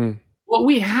 What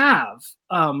we have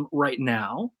right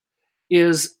now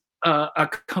is a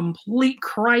complete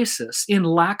crisis in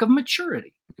lack of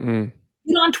maturity. Even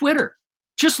on Twitter.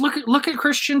 Just look at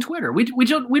Christian Twitter. We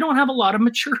don't have a lot of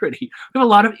maturity. We have a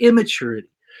lot of immaturity.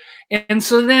 And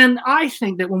so then I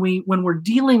think that when we're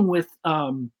dealing with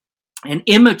an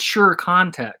immature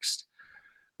context,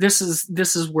 this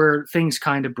is where things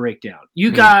kind of break down. You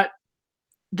got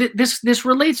this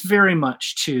relates very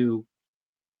much to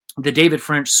the David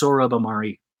French Sohrab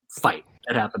Ahmari fight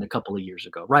that happened a couple of years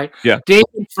ago, right? Yeah.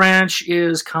 David French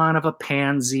is kind of a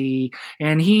pansy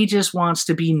and he just wants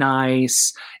to be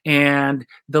nice, and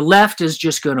the left is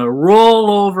just going to roll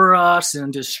over us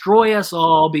and destroy us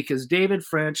all because David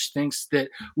French thinks that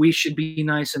we should be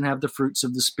nice and have the fruits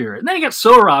of the Spirit. And then you got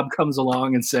Sohrab comes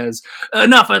along and says,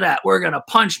 enough of that. We're going to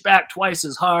punch back twice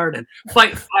as hard and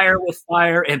fight fire with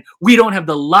fire. And we don't have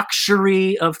the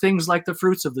luxury of things like the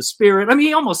fruits of the Spirit. I mean,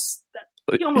 he almost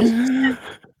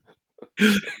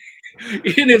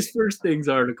in his First Things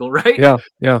article, right?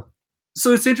 Yeah.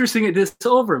 So it's interesting at this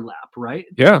overlap, right?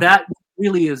 Yeah. That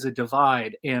really is a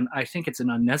divide, and I think it's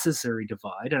an unnecessary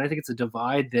divide, and I think it's a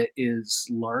divide that is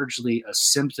largely a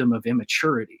symptom of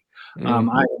immaturity. I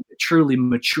think truly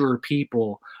mature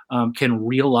people can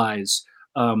realize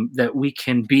that we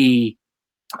can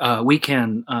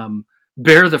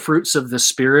bear the fruits of the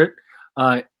Spirit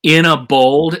in a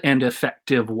bold and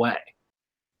effective way.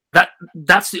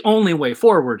 That's the only way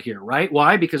forward here, right?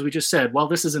 Why? Because we just said, well,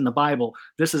 this is in the Bible.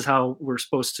 This is how we're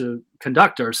supposed to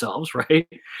conduct ourselves, right?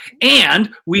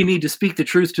 And we need to speak the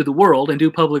truth to the world and do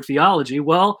public theology.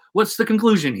 Well, what's the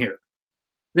conclusion here?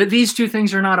 That these two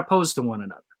things are not opposed to one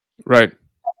another. Right.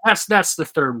 That's the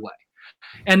third way.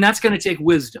 And that's going to take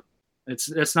wisdom.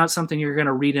 It's not something you're going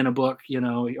to read in a book,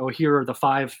 here are the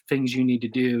 5 things you need to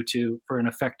do for an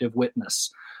effective witness.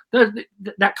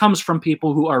 That comes from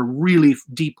people who are really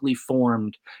deeply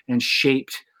formed and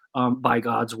shaped by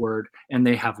God's word, and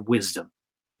they have wisdom.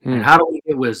 And how do we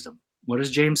get wisdom? What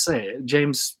does James say?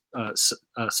 James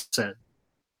said,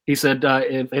 he said,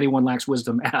 if anyone lacks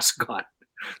wisdom, ask God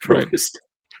for wisdom.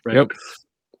 Right? Yep.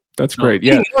 That's great.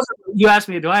 Yeah. You asked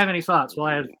me, do I have any thoughts? Well,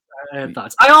 I had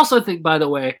thoughts. I also think, by the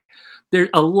way,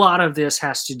 a lot of this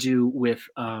has to do with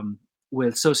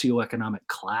with socioeconomic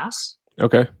class.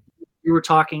 Okay. We were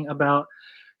talking about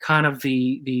kind of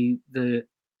the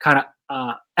kind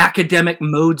of academic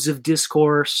modes of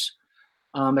discourse.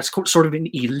 That's sort of an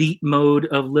elite mode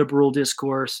of liberal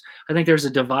discourse. I think there's a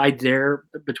divide there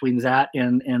between that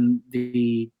and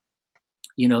the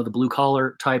the blue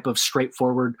collar type of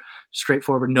straightforward,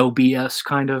 no BS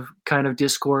kind of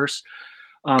discourse.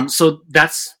 So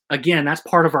that's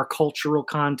part of our cultural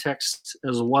context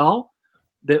as well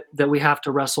that we have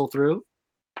to wrestle through.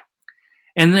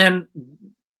 And then,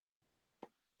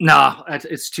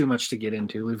 it's too much to get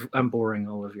into. I'm boring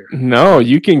all of you. No,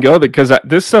 you can go because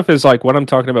this stuff is like what I'm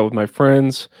talking about with my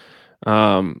friends.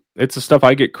 It's the stuff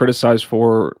I get criticized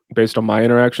for based on my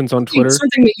interactions on Twitter.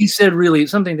 Something that you said really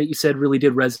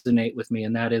did resonate with me,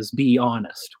 and that is be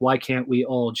honest. Why can't we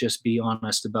all just be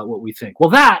honest about what we think? Well,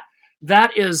 that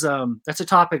is that's a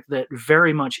topic that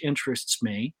very much interests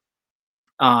me,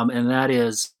 and that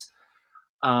is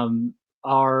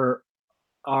our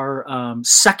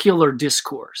secular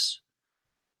discourse.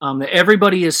 That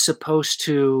everybody is supposed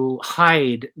to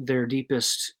hide their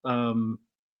deepest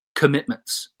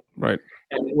commitments. Right.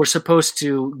 And we're supposed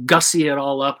to gussy it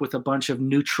all up with a bunch of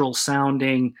neutral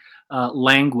sounding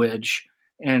language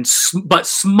but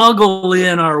smuggle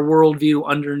in our worldview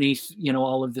underneath,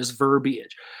 all of this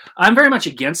verbiage. I'm very much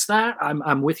against that.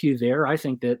 I'm with you there. I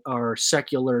think that our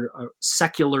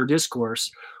secular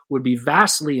discourse would be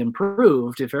vastly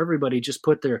improved if everybody just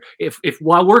put if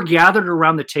while we're gathered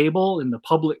around the table in the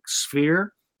public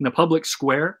sphere, in the public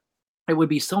square, it would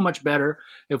be so much better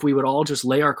if we would all just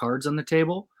lay our cards on the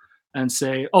table and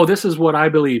say, oh, this is what I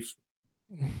believe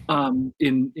in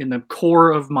the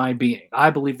core of my being. I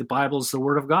believe the Bible is the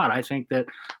word of God. I think that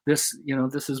this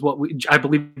is I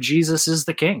believe Jesus is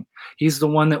the king. He's the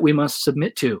one that we must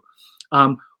submit to.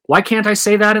 Why can't I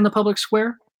say that in the public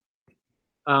square?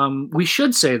 We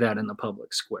should say that in the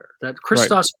public square. That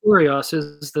Christos Kurios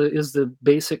is the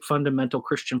basic fundamental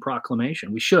Christian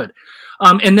proclamation. We should,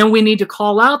 and then we need to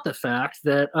call out the fact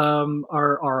that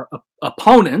our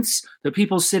opponents, the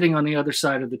people sitting on the other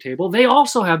side of the table, they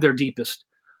also have their deepest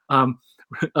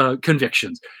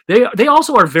convictions. They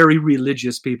also are very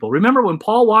religious people. Remember when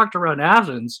Paul walked around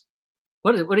Athens?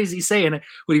 What is he saying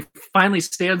when he finally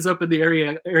stands up in the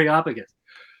Areopagus?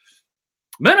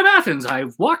 Men of Athens,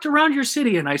 I've walked around your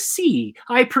city and I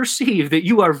perceive that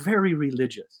you are very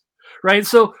religious, right?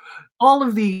 So all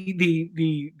of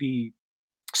the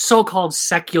so-called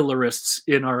secularists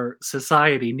in our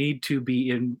society need to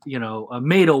be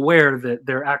made aware that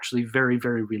they're actually very,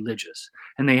 very religious,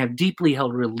 and they have deeply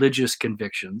held religious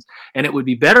convictions. And it would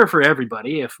be better for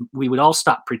everybody if we would all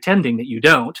stop pretending that you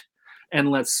don't,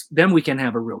 and then we can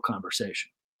have a real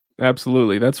conversation.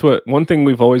 Absolutely. That's one thing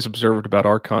we've always observed about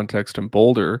our context in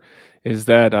Boulder is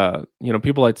that,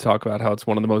 people like to talk about how it's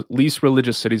one of the least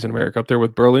religious cities in America, up there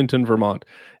with Burlington, Vermont.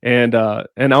 And I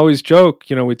always joke,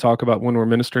 we talk about when we're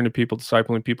ministering to people,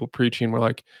 discipling people, preaching, we're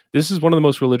like, this is one of the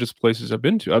most religious places I've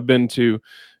been to. I've been to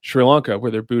Sri Lanka where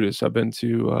they're Buddhist. I've been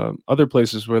to other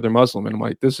places where they're Muslim. And I'm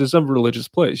like, this is a religious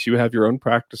place. You have your own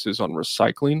practices on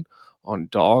recycling, on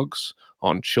dogs,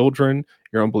 on children,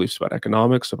 your own beliefs about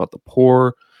economics, about the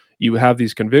poor. You have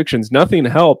these convictions. Nothing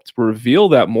helped reveal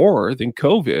that more than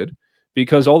COVID,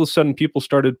 because all of a sudden people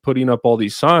started putting up all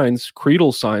these signs,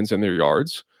 creedal signs in their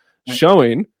yards,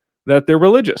 showing that they're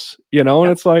religious,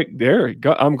 and it's like, there you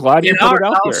go. I'm glad you put it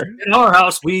out there. In our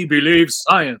house, we believe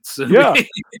science. Yeah.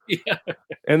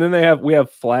 And then we have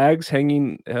flags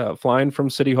hanging, flying from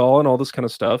City Hall and all this kind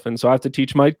of stuff. And so I have to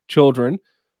teach my children,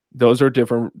 those are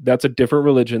different. That's a different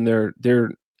religion.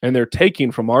 They're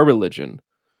taking from our religion.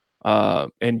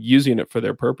 And using it for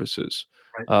their purposes.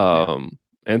 Right.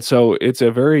 And so it's a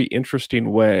very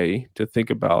interesting way to think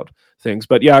about things.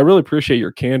 But yeah, I really appreciate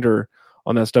your candor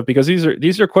on that stuff, because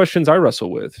these are questions I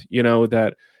wrestle with,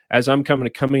 that as I'm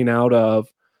coming out of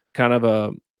kind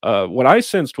of what I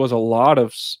sensed was a lot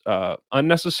of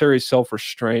unnecessary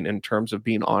self-restraint in terms of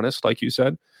being honest, like you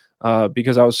said,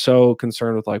 because I was so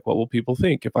concerned with like, what will people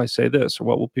think if I say this, or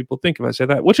what will people think if I say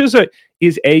that, which is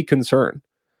a concern.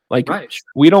 Like, right.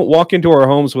 We don't walk into our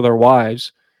homes with our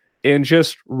wives and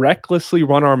just recklessly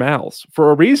run our mouths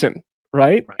for a reason,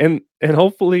 right? And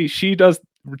hopefully she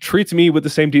treats me with the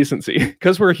same decency,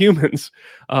 because we're humans.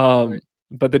 Right.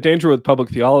 But the danger with public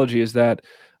theology is that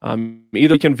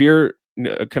either can veer,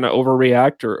 kind of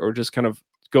overreact, or just kind of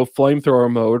go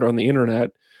flamethrower mode on the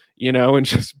internet, and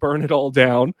just burn it all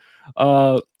down.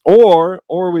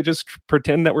 Or we just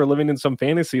pretend that we're living in some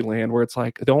fantasy land where it's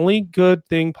like the only good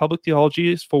thing public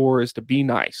theology is to be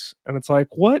nice. And it's like,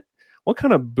 what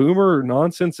kind of boomer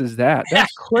nonsense is that?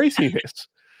 That's craziness.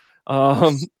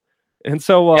 And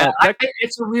so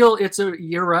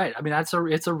you're right. I mean, it's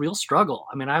a real struggle.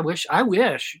 I mean, I wish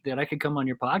that I could come on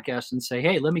your podcast and say,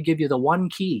 hey, let me give you the one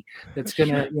key that's going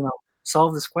to,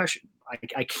 solve this question.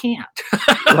 I can't.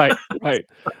 Right.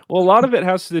 Well, a lot of it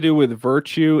has to do with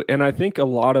virtue. And I think a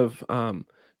lot of, kind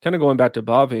of going back to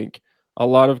Bavinck, a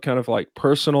lot of kind of like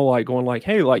personal, like going like,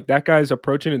 hey, like that guy's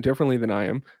approaching it differently than I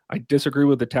am. I disagree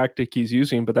with the tactic he's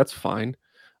using, but that's fine.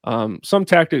 Some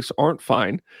tactics aren't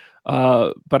fine.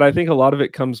 But I think a lot of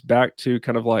it comes back to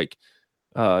kind of like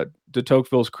de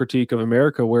Tocqueville's critique of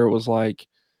America, where it was like,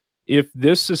 if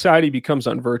this society becomes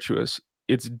unvirtuous,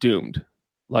 it's doomed.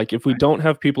 Like if we don't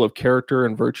have people of character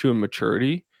and virtue and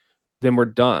maturity, then we're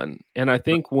done. And I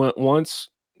think once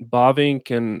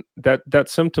Bavinck and that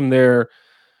symptom there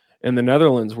in the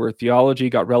Netherlands, where theology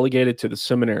got relegated to the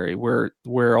seminary, where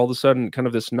all of a sudden kind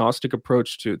of this Gnostic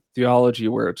approach to theology,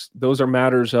 where those are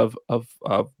matters of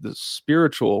the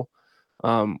spiritual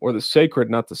or the sacred,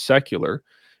 not the secular.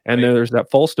 And then there's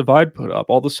that false divide put up.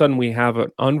 All of a sudden we have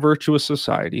an unvirtuous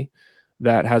society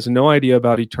that has no idea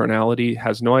about eternality,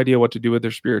 has no idea what to do with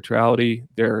their spirituality,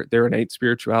 their innate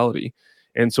spirituality.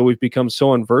 And so we've become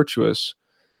so unvirtuous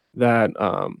that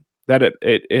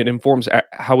it informs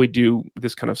how we do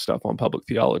this kind of stuff on public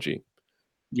theology.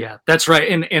 Yeah, that's right.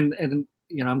 And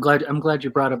I'm glad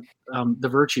you brought up the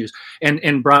virtues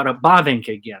and brought up Bavinck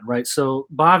again, right? So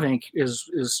Bavinck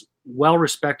is well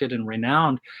respected and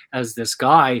renowned as this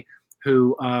guy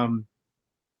who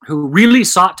really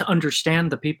sought to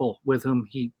understand the people with whom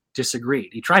he disagreed.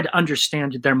 He tried to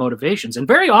understand their motivations. And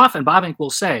very often Bavinck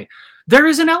will say, there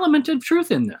is an element of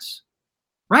truth in this,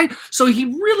 right? So he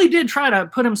really did try to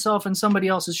put himself in somebody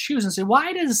else's shoes and say,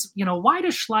 why does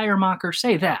Schleiermacher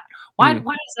say that? Why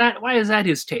is that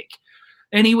his take?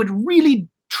 And he would really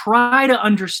try to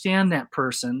understand that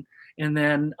person and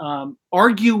then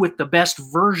argue with the best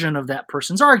version of that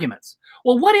person's arguments.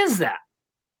 Well, what is that?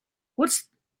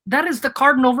 That is the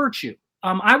cardinal virtue.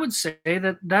 I would say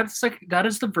that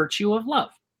is the virtue of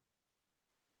love,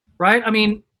 right? I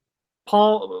mean,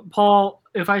 Paul,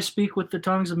 if I speak with the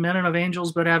tongues of men and of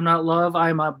angels but have not love,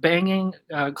 I'm a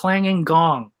clanging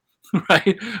gong,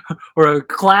 right? Or a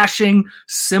clashing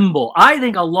cymbal. I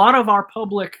think a lot of our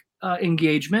public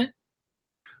engagement,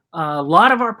 a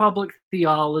lot of our public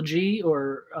theology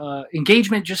or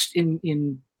engagement just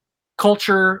in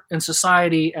culture and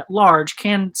society at large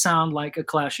can sound like a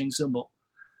clashing cymbal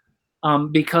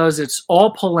because it's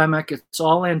all polemic, it's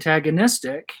all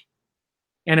antagonistic,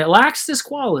 and it lacks this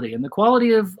quality. And the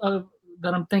quality of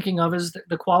that I'm thinking of is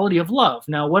the quality of love.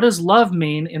 Now, what does love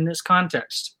mean in this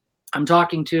context? I'm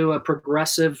talking to a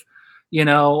progressive,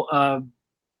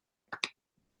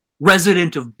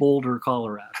 resident of Boulder,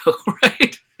 Colorado,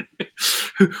 right?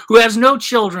 Who has no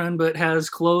children but has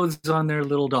clothes on their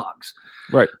little dogs.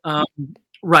 Right.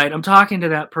 Right. I'm talking to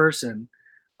that person.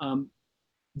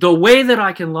 The way that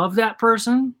I can love that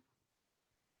person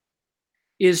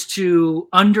is to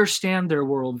understand their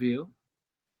worldview,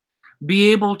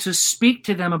 be able to speak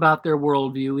to them about their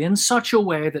worldview in such a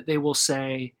way that they will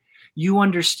say, you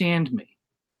understand me.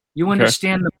 You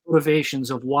understand the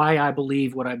motivations of why I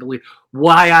believe what I believe,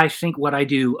 why I think what I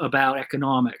do about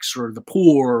economics or the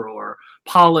poor or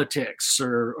politics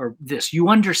or this. You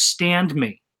understand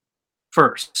me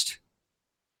first.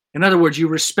 In other words, you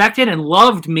respected and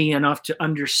loved me enough to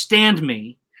understand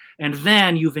me, and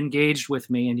then you've engaged with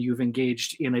me and you've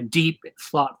engaged in a deep,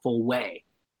 thoughtful way.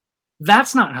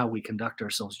 That's not how we conduct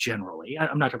ourselves generally.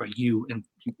 I'm not talking about you and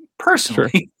personally.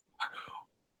 Sure.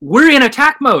 We're in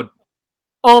attack mode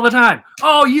all the time.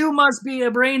 Oh, you must be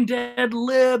a brain dead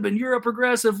lib and you're a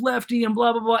progressive lefty and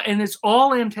blah, blah, blah. And it's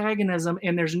all antagonism.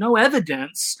 And there's no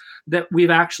evidence that we've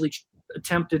actually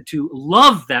attempted to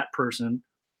love that person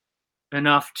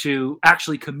enough to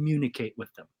actually communicate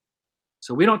with them.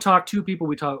 So we don't talk to people,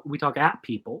 we talk at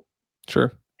people.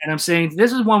 Sure. And I'm saying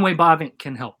this is one way Bavinck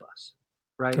can help us,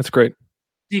 right? That's great.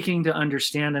 Seeking to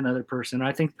understand another person.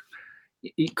 I think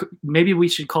maybe we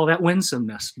should call that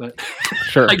winsomeness, but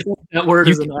sure. I guess that word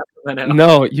is enough.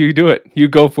 No, you do it. You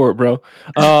go for it, bro.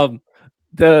 I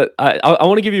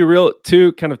want to give you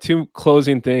two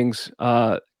closing things.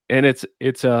 And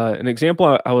it's an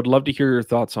example I would love to hear your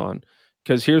thoughts on,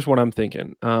 because here's what I'm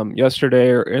thinking. Yesterday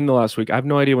or in the last week, I have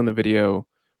no idea when the video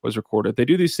was recorded. They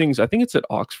do these things, I think it's at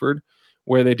Oxford,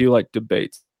 where they do like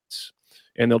debates,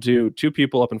 and they'll do two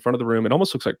people up in front of the room. It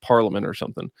almost looks like Parliament or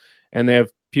something. And they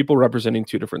have people representing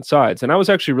two different sides. And I was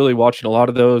actually really watching a lot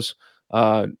of those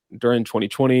during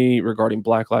 2020 regarding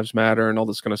Black Lives Matter and all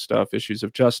this kind of stuff, issues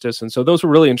of justice. And so those were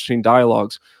really interesting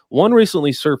dialogues. One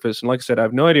recently surfaced, and like I said, I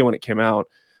have no idea when it came out,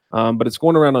 but it's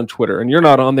going around on Twitter, and you're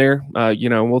not on there,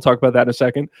 and we'll talk about that in a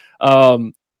second.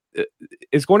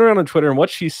 is going around on Twitter, and what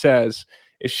she says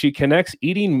is she connects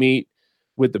eating meat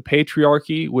with the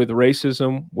patriarchy, with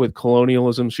racism, with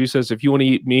colonialism. She says if you want to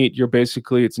eat meat,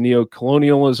 it's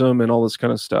neo-colonialism and all this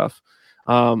kind of stuff.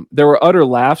 There were utter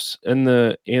laughs in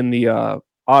the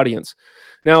audience.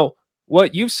 Now,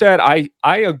 what you've said, I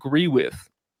agree with.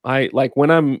 I like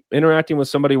when I'm interacting with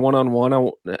somebody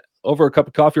one-on-one, over a cup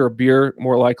of coffee or a beer,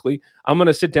 more likely, I'm going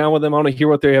to sit down with them. I want to hear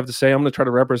what they have to say. I'm going to try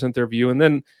to represent their view. And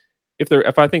then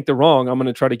if I think they're wrong, I'm going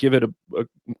to try to give it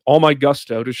all my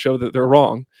gusto to show that they're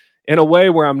wrong in a way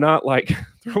where I'm not like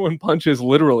throwing punches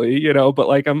literally, but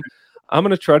like I'm going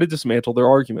to try to dismantle their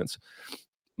arguments.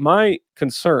 My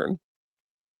concern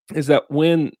is that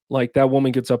when like that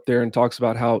woman gets up there and talks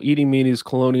about how eating meat is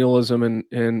colonialism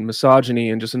and misogyny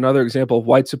and just another example of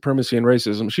white supremacy and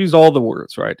racism, she's all the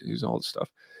words, right? She's all the stuff.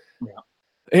 Yeah.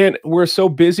 And we're so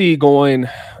busy going,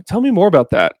 tell me more about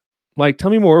that. Like, tell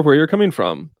me more of where you're coming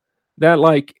from. That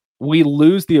like we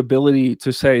lose the ability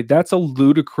to say that's a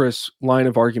ludicrous line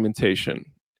of argumentation.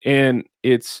 And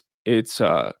it's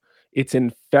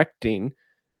infecting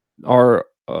our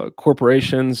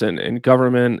corporations and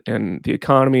government and the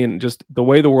economy and just the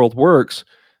way the world works.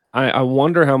 I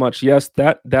wonder how much, yes,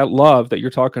 that love that you're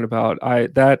talking about,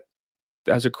 that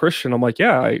as a Christian, I'm like,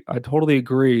 yeah, I totally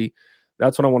agree.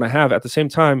 That's what I want to have. At the same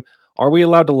time, are we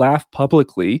allowed to laugh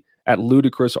publicly at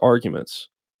ludicrous arguments?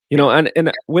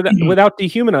 And without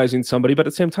dehumanizing somebody, but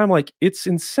at the same time, like it's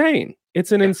insane.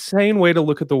 It's an insane way to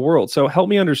look at the world. So help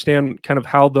me understand kind of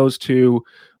how those two,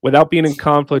 without being in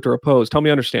conflict or opposed, help me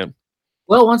understand.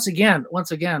 Well, once again,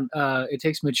 it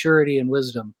takes maturity and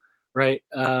wisdom, right?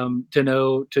 To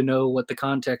know what the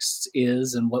context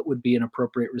is and what would be an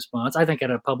appropriate response. I think at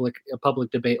a public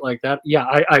debate like that, yeah,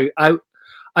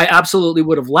 I absolutely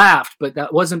would have laughed, but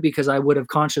that wasn't because I would have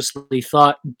consciously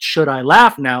thought, should I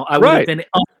laugh now? I would have been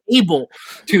unable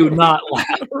to not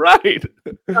laugh. Right.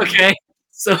 Okay.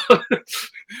 So,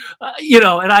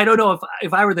 and I don't know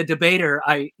if I were the debater,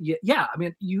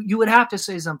 you would have to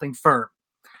say something firm.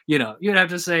 You'd have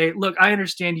to say, look, I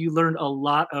understand you learned a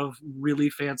lot of really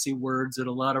fancy words and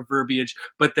a lot of verbiage,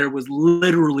 but there was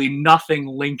literally nothing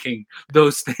linking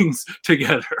those things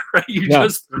together, right?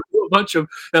 Just threw a bunch of,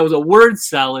 that was a word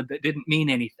salad that didn't mean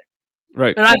anything.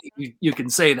 Right. And I think you can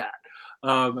say that.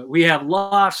 We have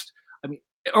lost,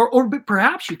 or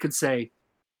perhaps you could say,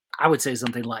 I would say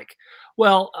something like,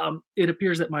 well, it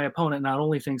appears that my opponent not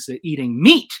only thinks that eating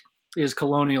meat is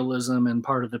colonialism and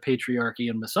part of the patriarchy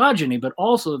and misogyny, but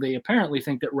also they apparently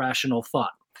think that rational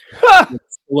thought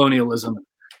is colonialism.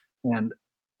 And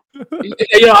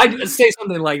I say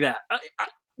something like that.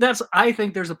 I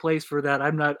think there's a place for that.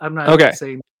 I'm not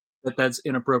saying that that's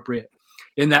inappropriate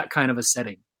in that kind of a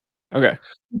setting. Okay.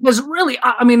 Because really,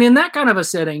 in that kind of a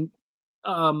setting,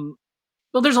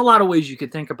 well, there's a lot of ways you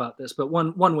could think about this, but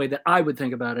one way that I would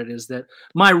think about it is that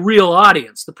my real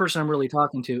audience, the person I'm really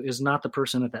talking to, is not the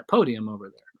person at that podium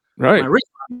over there. Right. My real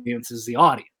audience is the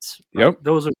audience. Right? Yep.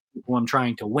 Those are the people I'm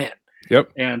trying to win.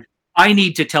 Yep. And I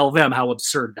need to tell them how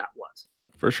absurd that was.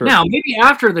 For sure. Now, maybe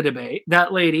after the debate,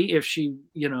 that lady, if she,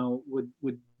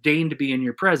 would deign to be in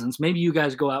your presence, maybe you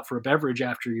guys go out for a beverage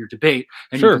after your debate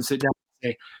and you can sit down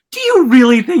and say, do you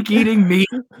really think eating meat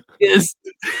is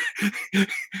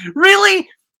really?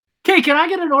 Okay, can I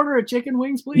get an order of chicken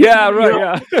wings, please? Yeah,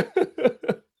 right.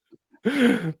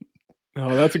 Yeah.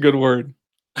 Oh, that's a good word.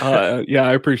 Yeah,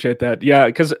 I appreciate that. Yeah,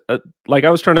 because like I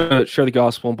was trying to share the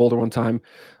gospel in Boulder one time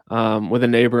with a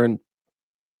neighbor, and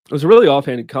it was a really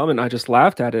offhanded comment. I just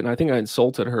laughed at it, and I think I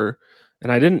insulted her,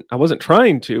 and I wasn't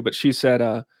trying to, but she said,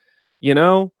 I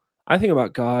think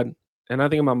about God. And I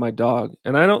think about my dog.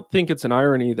 And I don't think it's an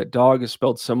irony that dog is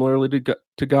spelled similarly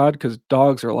to God, because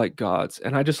dogs are like gods.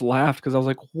 And I just laughed because I was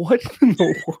like, what in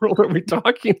the world are we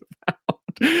talking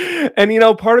about?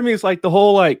 And, part of me is like the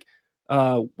whole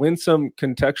winsome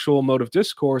contextual mode of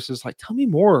discourse is like, tell me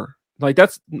more. Like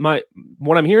that's what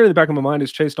I'm hearing in the back of my mind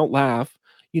is, Chase, don't laugh.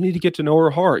 You need to get to know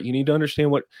her heart. You need to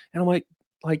understand what, and I'm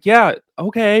like, yeah,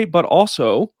 okay. But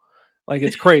also like,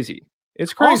 it's crazy.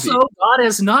 It's crazy. Also, God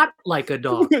is not like a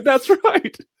dog. That's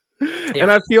right. Yeah. And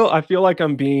I feel like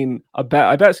I'm being a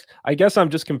bad. I guess I'm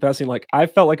just confessing. Like I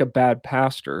felt like a bad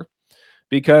pastor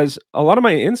because a lot of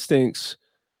my instincts,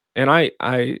 and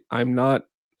I'm not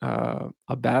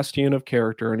a bastion of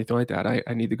character or anything like that.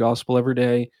 I need the gospel every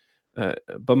day,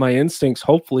 but my instincts,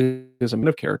 hopefully, as a man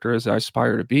of character, as I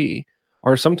aspire to be,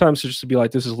 are sometimes just to be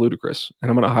like, this is ludicrous,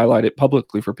 and I'm going to highlight it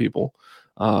publicly for people.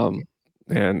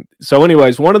 And so,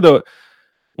 anyways, one of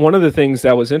the things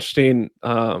that was interesting,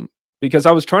 because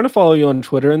I was trying to follow you on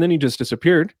Twitter and then you just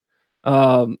disappeared.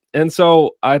 And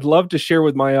so I'd love to share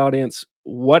with my audience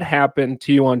what happened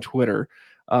to you on Twitter.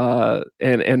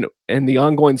 and the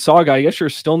ongoing saga. I guess you're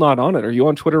still not on it. Are you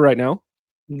on Twitter right now?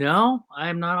 No,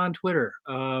 I'm not on Twitter.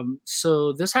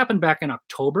 So this happened back in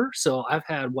October. So I've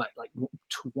had like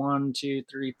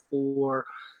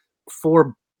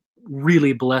 4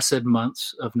 really blessed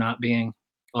months of not being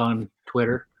on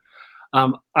Twitter.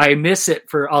 I miss it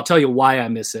I'll tell you why I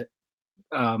miss it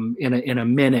in a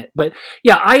minute. But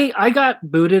yeah, I got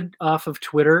booted off of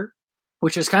Twitter,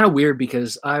 which is kind of weird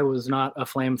because I was not a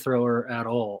flamethrower at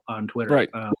all on Twitter. Right.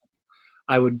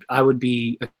 I would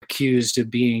be accused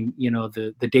of being,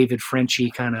 the David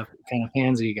Frenchy kind of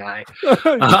handsy guy.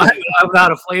 I'm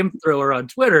not a flamethrower on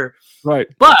Twitter, right?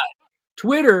 But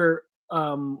Twitter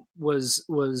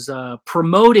was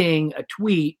promoting a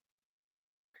tweet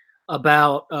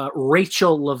about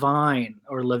Rachel Levine,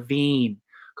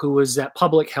 who was that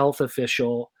public health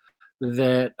official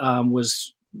that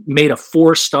was made a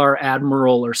 4-star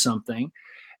admiral or something.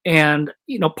 And,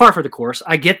 par for the course,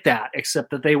 I get that,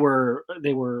 except that they were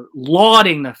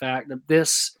lauding the fact that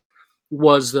this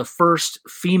was the first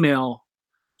female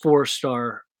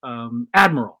 4-star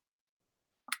admiral.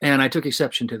 And I took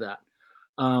exception to that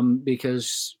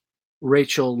because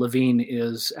Rachel Levine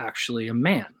is actually a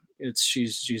man.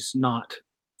 She's not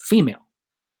female.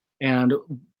 And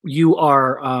you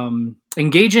are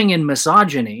engaging in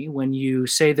misogyny when you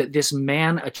say that this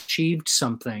man achieved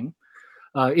something,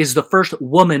 is the first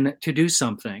woman to do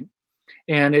something,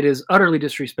 and it is utterly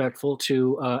disrespectful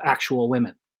to actual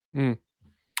women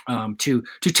to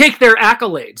take their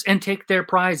accolades and take their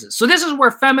prizes. So this is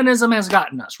where feminism has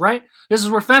gotten us, right? This is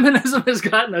where feminism has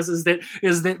gotten us is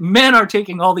that men are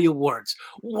taking all the awards.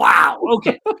 Wow.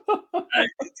 Okay,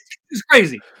 it's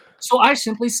crazy. So I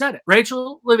simply said it.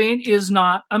 Rachel Levine is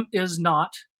not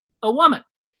a woman.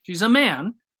 She's a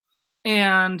man,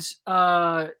 and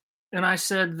I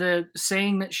said that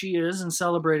saying that she is and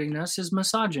celebrating this is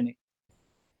misogyny.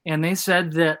 And they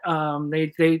said that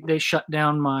they shut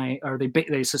down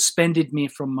they suspended me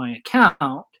from my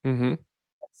account,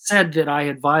 said that I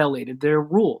had violated their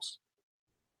rules.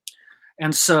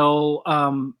 And so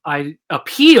I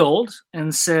appealed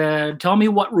and said, tell me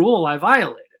what rule I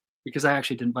violated, because I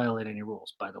actually didn't violate any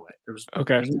rules, by the way. There's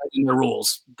nothing in the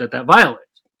rules that violates.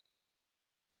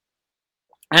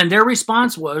 And their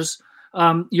response was,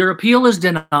 your appeal is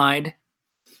denied.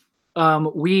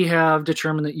 We have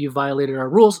determined that you violated our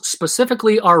rules,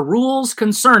 specifically our rules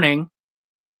concerning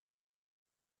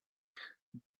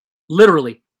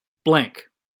literally blank.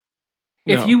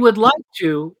 No. If you would like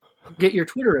to get your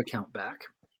Twitter account back,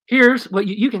 here's what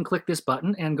you can click this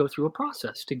button and go through a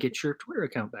process to get your Twitter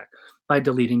account back by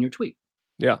deleting your tweet.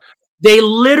 Yeah. They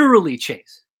literally,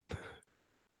 Chase,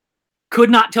 could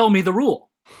not tell me the rule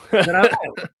that I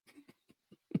violated.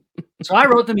 So I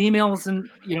wrote them emails and,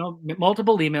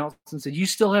 multiple emails and said, you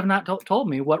still have not told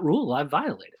me what rule I've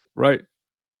violated. Right.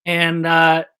 And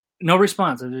no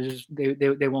response.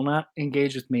 They will not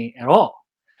engage with me at all.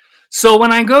 So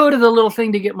when I go to the little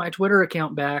thing to get my Twitter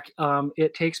account back,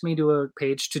 it takes me to a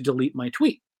page to delete my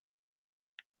tweet.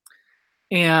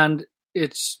 And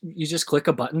you just click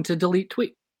a button to delete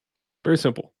tweet. Very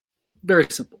simple. Very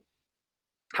simple.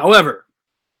 However,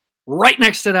 right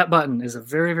next to that button is a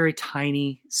very, very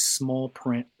tiny, small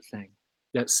print thing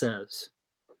that says,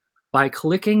 by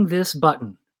clicking this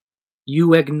button,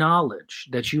 you acknowledge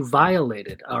that you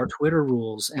violated our Twitter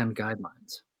rules and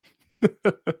guidelines.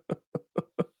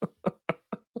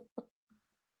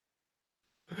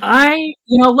 I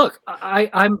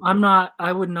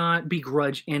would not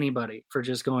begrudge anybody for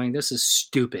just going, this is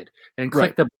stupid, and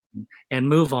click the button and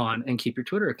move on and keep your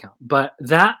Twitter account. But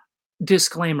that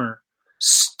disclaimer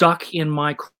stuck in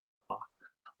my craw.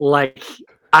 Like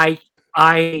I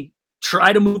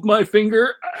try to move my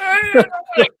finger. I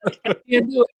can't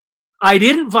do it. I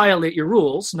didn't violate your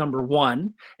rules, number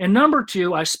one. And number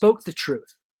two, I spoke the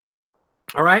truth.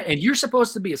 All right. And you're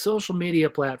supposed to be a social media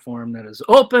platform that is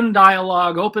open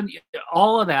dialogue, open,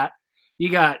 all of that. You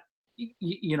got,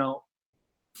 the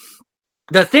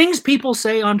things people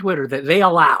say on Twitter that they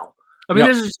allow. I mean,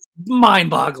 This is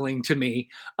mind-boggling to me.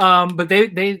 But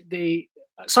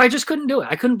so I just couldn't do it.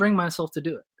 I couldn't bring myself to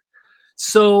do it.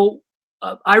 So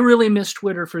I really miss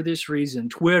Twitter for this reason.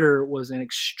 Twitter was an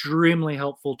extremely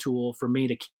helpful tool for me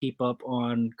to keep up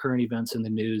on current events in the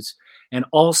news. And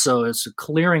also as a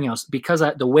clearinghouse, because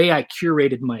the way I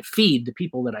curated my feed, the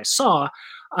people that I saw,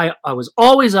 I was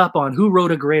always up on who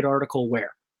wrote a great article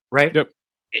where, right? Yep.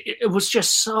 It was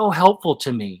just so helpful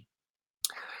to me.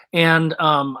 And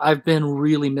I've been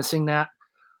really missing that.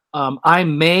 I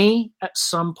may at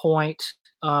some point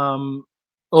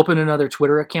open another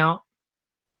Twitter account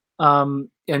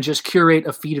and just curate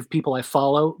a feed of people I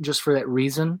follow just for that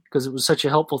reason, because it was such a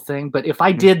helpful thing. But if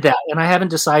I did that, and I haven't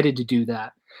decided to do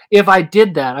that, if I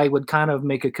did that, I would kind of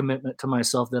make a commitment to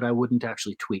myself that I wouldn't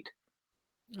actually tweet.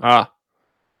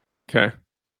 Okay.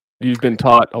 You've been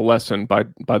taught a lesson by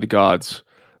the gods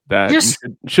that you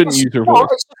shouldn't use your voice.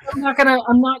 I'm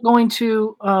not going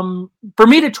to. For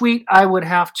me to tweet, I would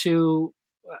have to.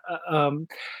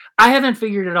 I haven't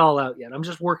figured it all out yet. I'm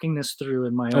just working this through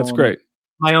in my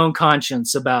own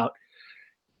conscience about,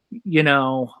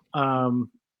 I'm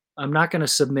not going to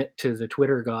submit to the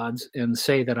Twitter gods and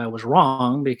say that I was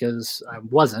wrong, because I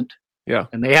wasn't. Yeah.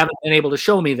 And they haven't been able to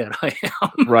show me that I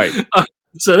am. Right.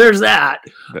 So there's that.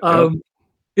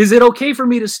 Is it okay for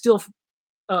me to still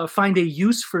find a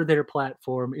use for their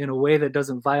platform in a way that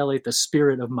doesn't violate the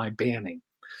spirit of my banning?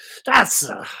 That's,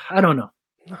 I don't know.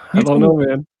 I don't know,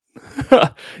 man.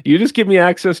 You just give me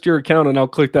access to your account and I'll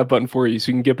click that button for you so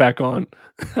you can get back on.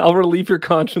 I'll relieve your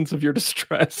conscience of your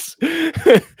distress.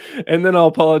 And then I'll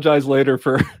apologize later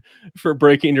for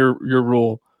breaking your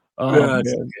rule.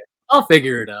 Okay. I'll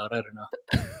figure it out. I don't know.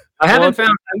 I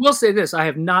will say this, I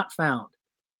have not found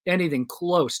anything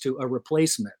close to a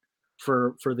replacement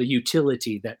for the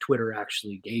utility that Twitter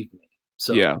actually gave me.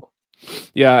 So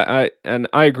yeah,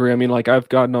 I agree. I mean, like, I've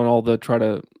gotten on all the try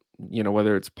to,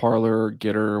 whether it's Parler or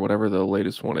Getter or whatever the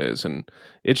latest one is, and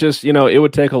it's just, it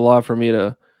would take a lot for me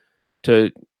to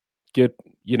get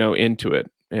into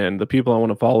it, and the people I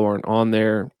want to follow aren't on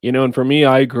there, and for me,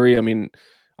 I agree. I mean,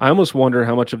 I almost wonder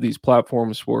how much of these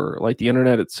platforms were, like the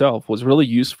internet itself, was really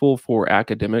useful for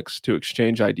academics to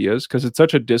exchange ideas, because it's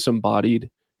such a disembodied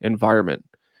environment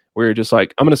where you're just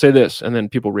like, I'm going to say this, and then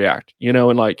people react,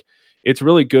 and like, it's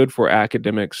really good for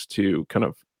academics to kind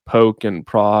of poke and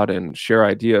prod and share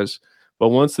ideas. But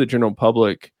once the general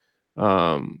public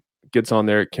gets on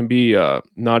there, it can be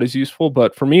not as useful.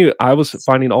 But for me, I was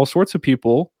finding all sorts of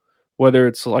people, whether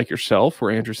it's like yourself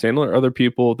or Andrew Sandler or other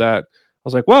people, that I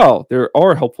was like, wow, there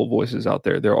are helpful voices out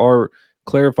there. There are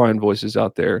clarifying voices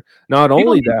out there. Not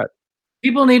only that,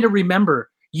 people need to remember,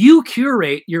 you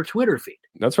curate your Twitter feed.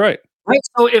 That's right. Right.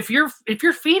 So if your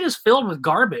feed is filled with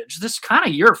garbage, this is kind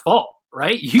of your fault,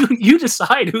 right? You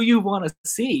decide who you want to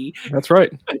see. That's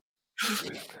right.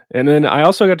 And then I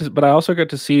also got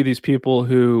to see these people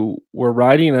who were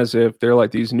writing as if they're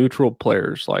like these neutral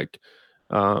players. Like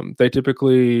they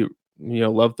typically,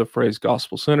 love the phrase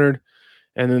gospel centered.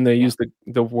 And then they use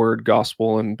the word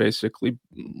gospel and basically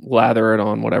lather it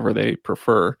on whatever they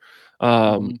prefer.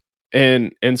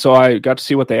 And so I got to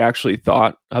see what they actually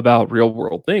thought about real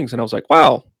world things. And I was like,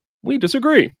 wow, we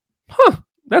disagree. Huh,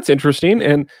 that's interesting.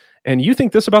 And you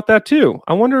think this about that too.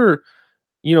 I wonder,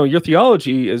 your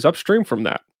theology is upstream from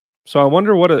that. So I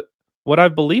wonder what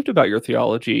I've believed about your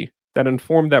theology that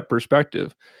informed that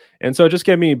perspective. And so it just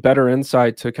gave me better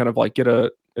insight to kind of like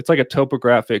it's like a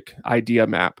topographic idea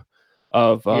map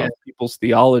of people's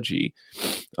theology.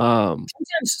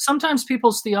 Sometimes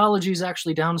people's theology is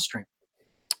actually downstream.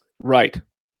 Right.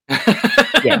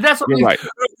 Yeah, that's what you're right.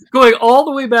 Going all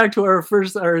the way back to our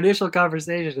initial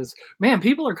conversation is, man,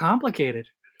 people are complicated.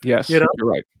 Yes, you're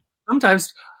right.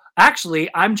 Sometimes, actually,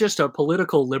 I'm just a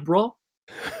political liberal,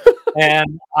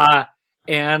 and I'm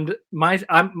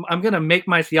going to make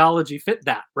my theology fit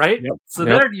that, right? Yep. So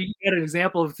there you get an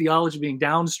example of theology being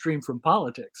downstream from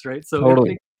politics, right? So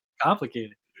totally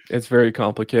complicated. It's very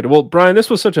complicated. Well, Brian, this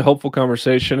was such a helpful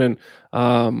conversation,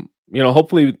 and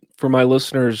hopefully for my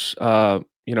listeners,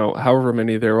 however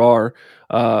many there are,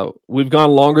 we've gone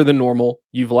longer than normal.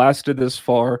 You've lasted this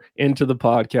far into the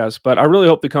podcast, but I really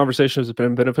hope the conversation has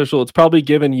been beneficial. It's probably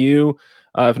given you,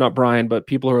 if not Brian, but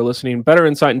people who are listening, better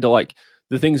insight into like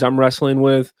the things I'm wrestling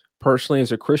with personally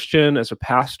as a Christian, as a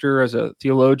pastor, as a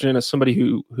theologian, as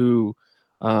somebody who's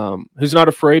not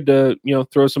afraid to,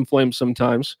 throw some flames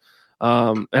sometimes.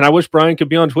 And I wish Brian could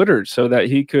be on Twitter so that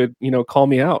he could, call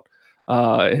me out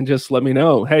and just let me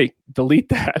know, hey, delete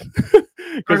that.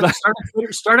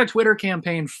 Start a Twitter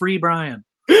campaign, free Brian.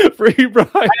 Free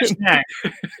Brian.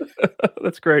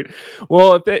 That's great.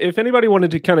 Well, if anybody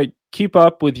wanted to kind of keep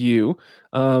up with you,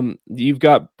 you've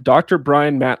got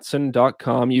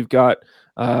drbrianmattson.com. You've got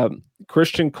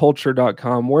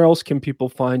christianculture.com. Where else can people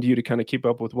find you to kind of keep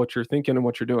up with what you're thinking and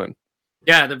what you're doing?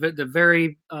 Yeah, the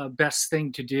very best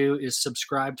thing to do is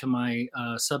subscribe to my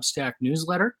Substack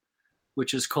newsletter,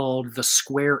 which is called The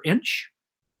Square Inch.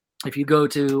 If you go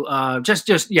to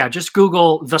just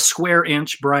Google The Square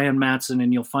Inch Brian Mattson,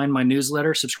 and you'll find my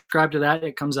newsletter. Subscribe to that.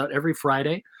 It comes out every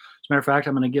Friday. As a matter of fact,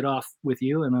 I'm going to get off with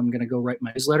you, and I'm going to go write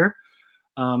my newsletter.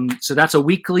 So that's a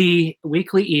weekly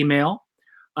email.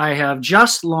 I have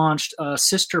just launched a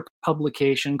sister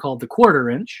publication called The Quarter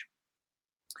Inch.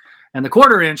 And the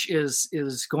quarter inch is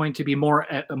going to be more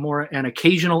an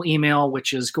occasional email,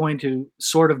 which is going to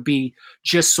sort of be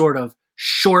just sort of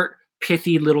short,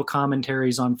 pithy little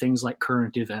commentaries on things like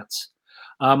current events.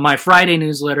 My Friday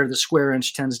newsletter, the square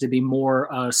inch, tends to be more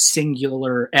a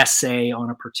singular essay on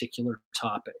a particular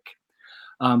topic.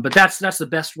 But that's the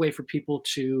best way for people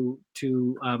to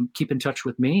keep in touch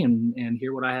with me and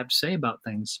hear what I have to say about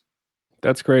things.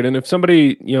 That's great. And if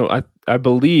somebody, I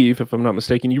believe, if I'm not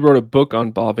mistaken, you wrote a book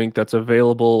on Bavinck that's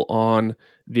available on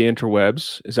the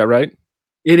interwebs. Is that right?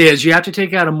 It is. You have to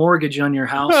take out a mortgage on your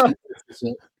house.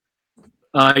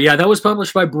 Yeah, that was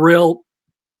published by Brill,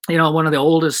 one of the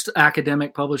oldest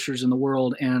academic publishers in the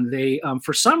world. And they,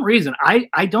 for some reason,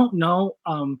 I don't know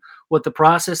what the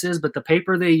process is, but the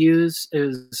paper they use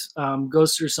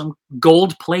goes through some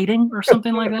gold plating or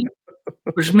something like that.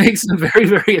 Which makes them very,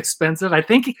 very expensive. I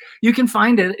think you can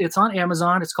find it. It's on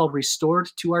Amazon. It's called Restored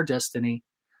to Our Destiny.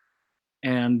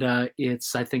 And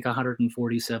it's, I think,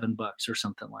 $147 or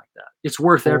something like that. It's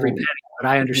worth every penny, but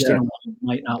I understand why you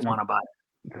might not want to buy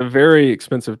it. It's a very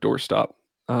expensive doorstop.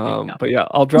 But yeah,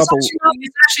 I'll drop it's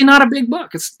actually not a big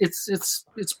book.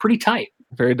 It's pretty tight.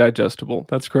 Very digestible.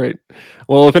 That's great.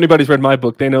 Well, if anybody's read my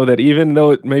book, they know that even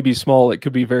though it may be small, it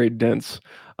could be very dense.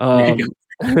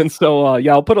 And so,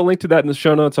 I'll put a link to that in the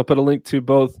show notes. I'll put a link to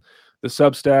both the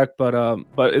Substack,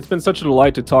 but it's been such a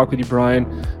delight to talk with you,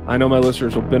 Brian. I know my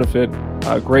listeners will benefit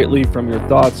greatly from your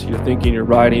thoughts, your thinking, your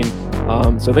writing.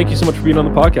 So thank you so much for being on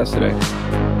the podcast today.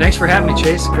 Thanks for having me,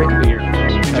 Chase. Great to be here.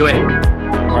 Enjoy it.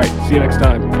 All right. See you next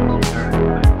time.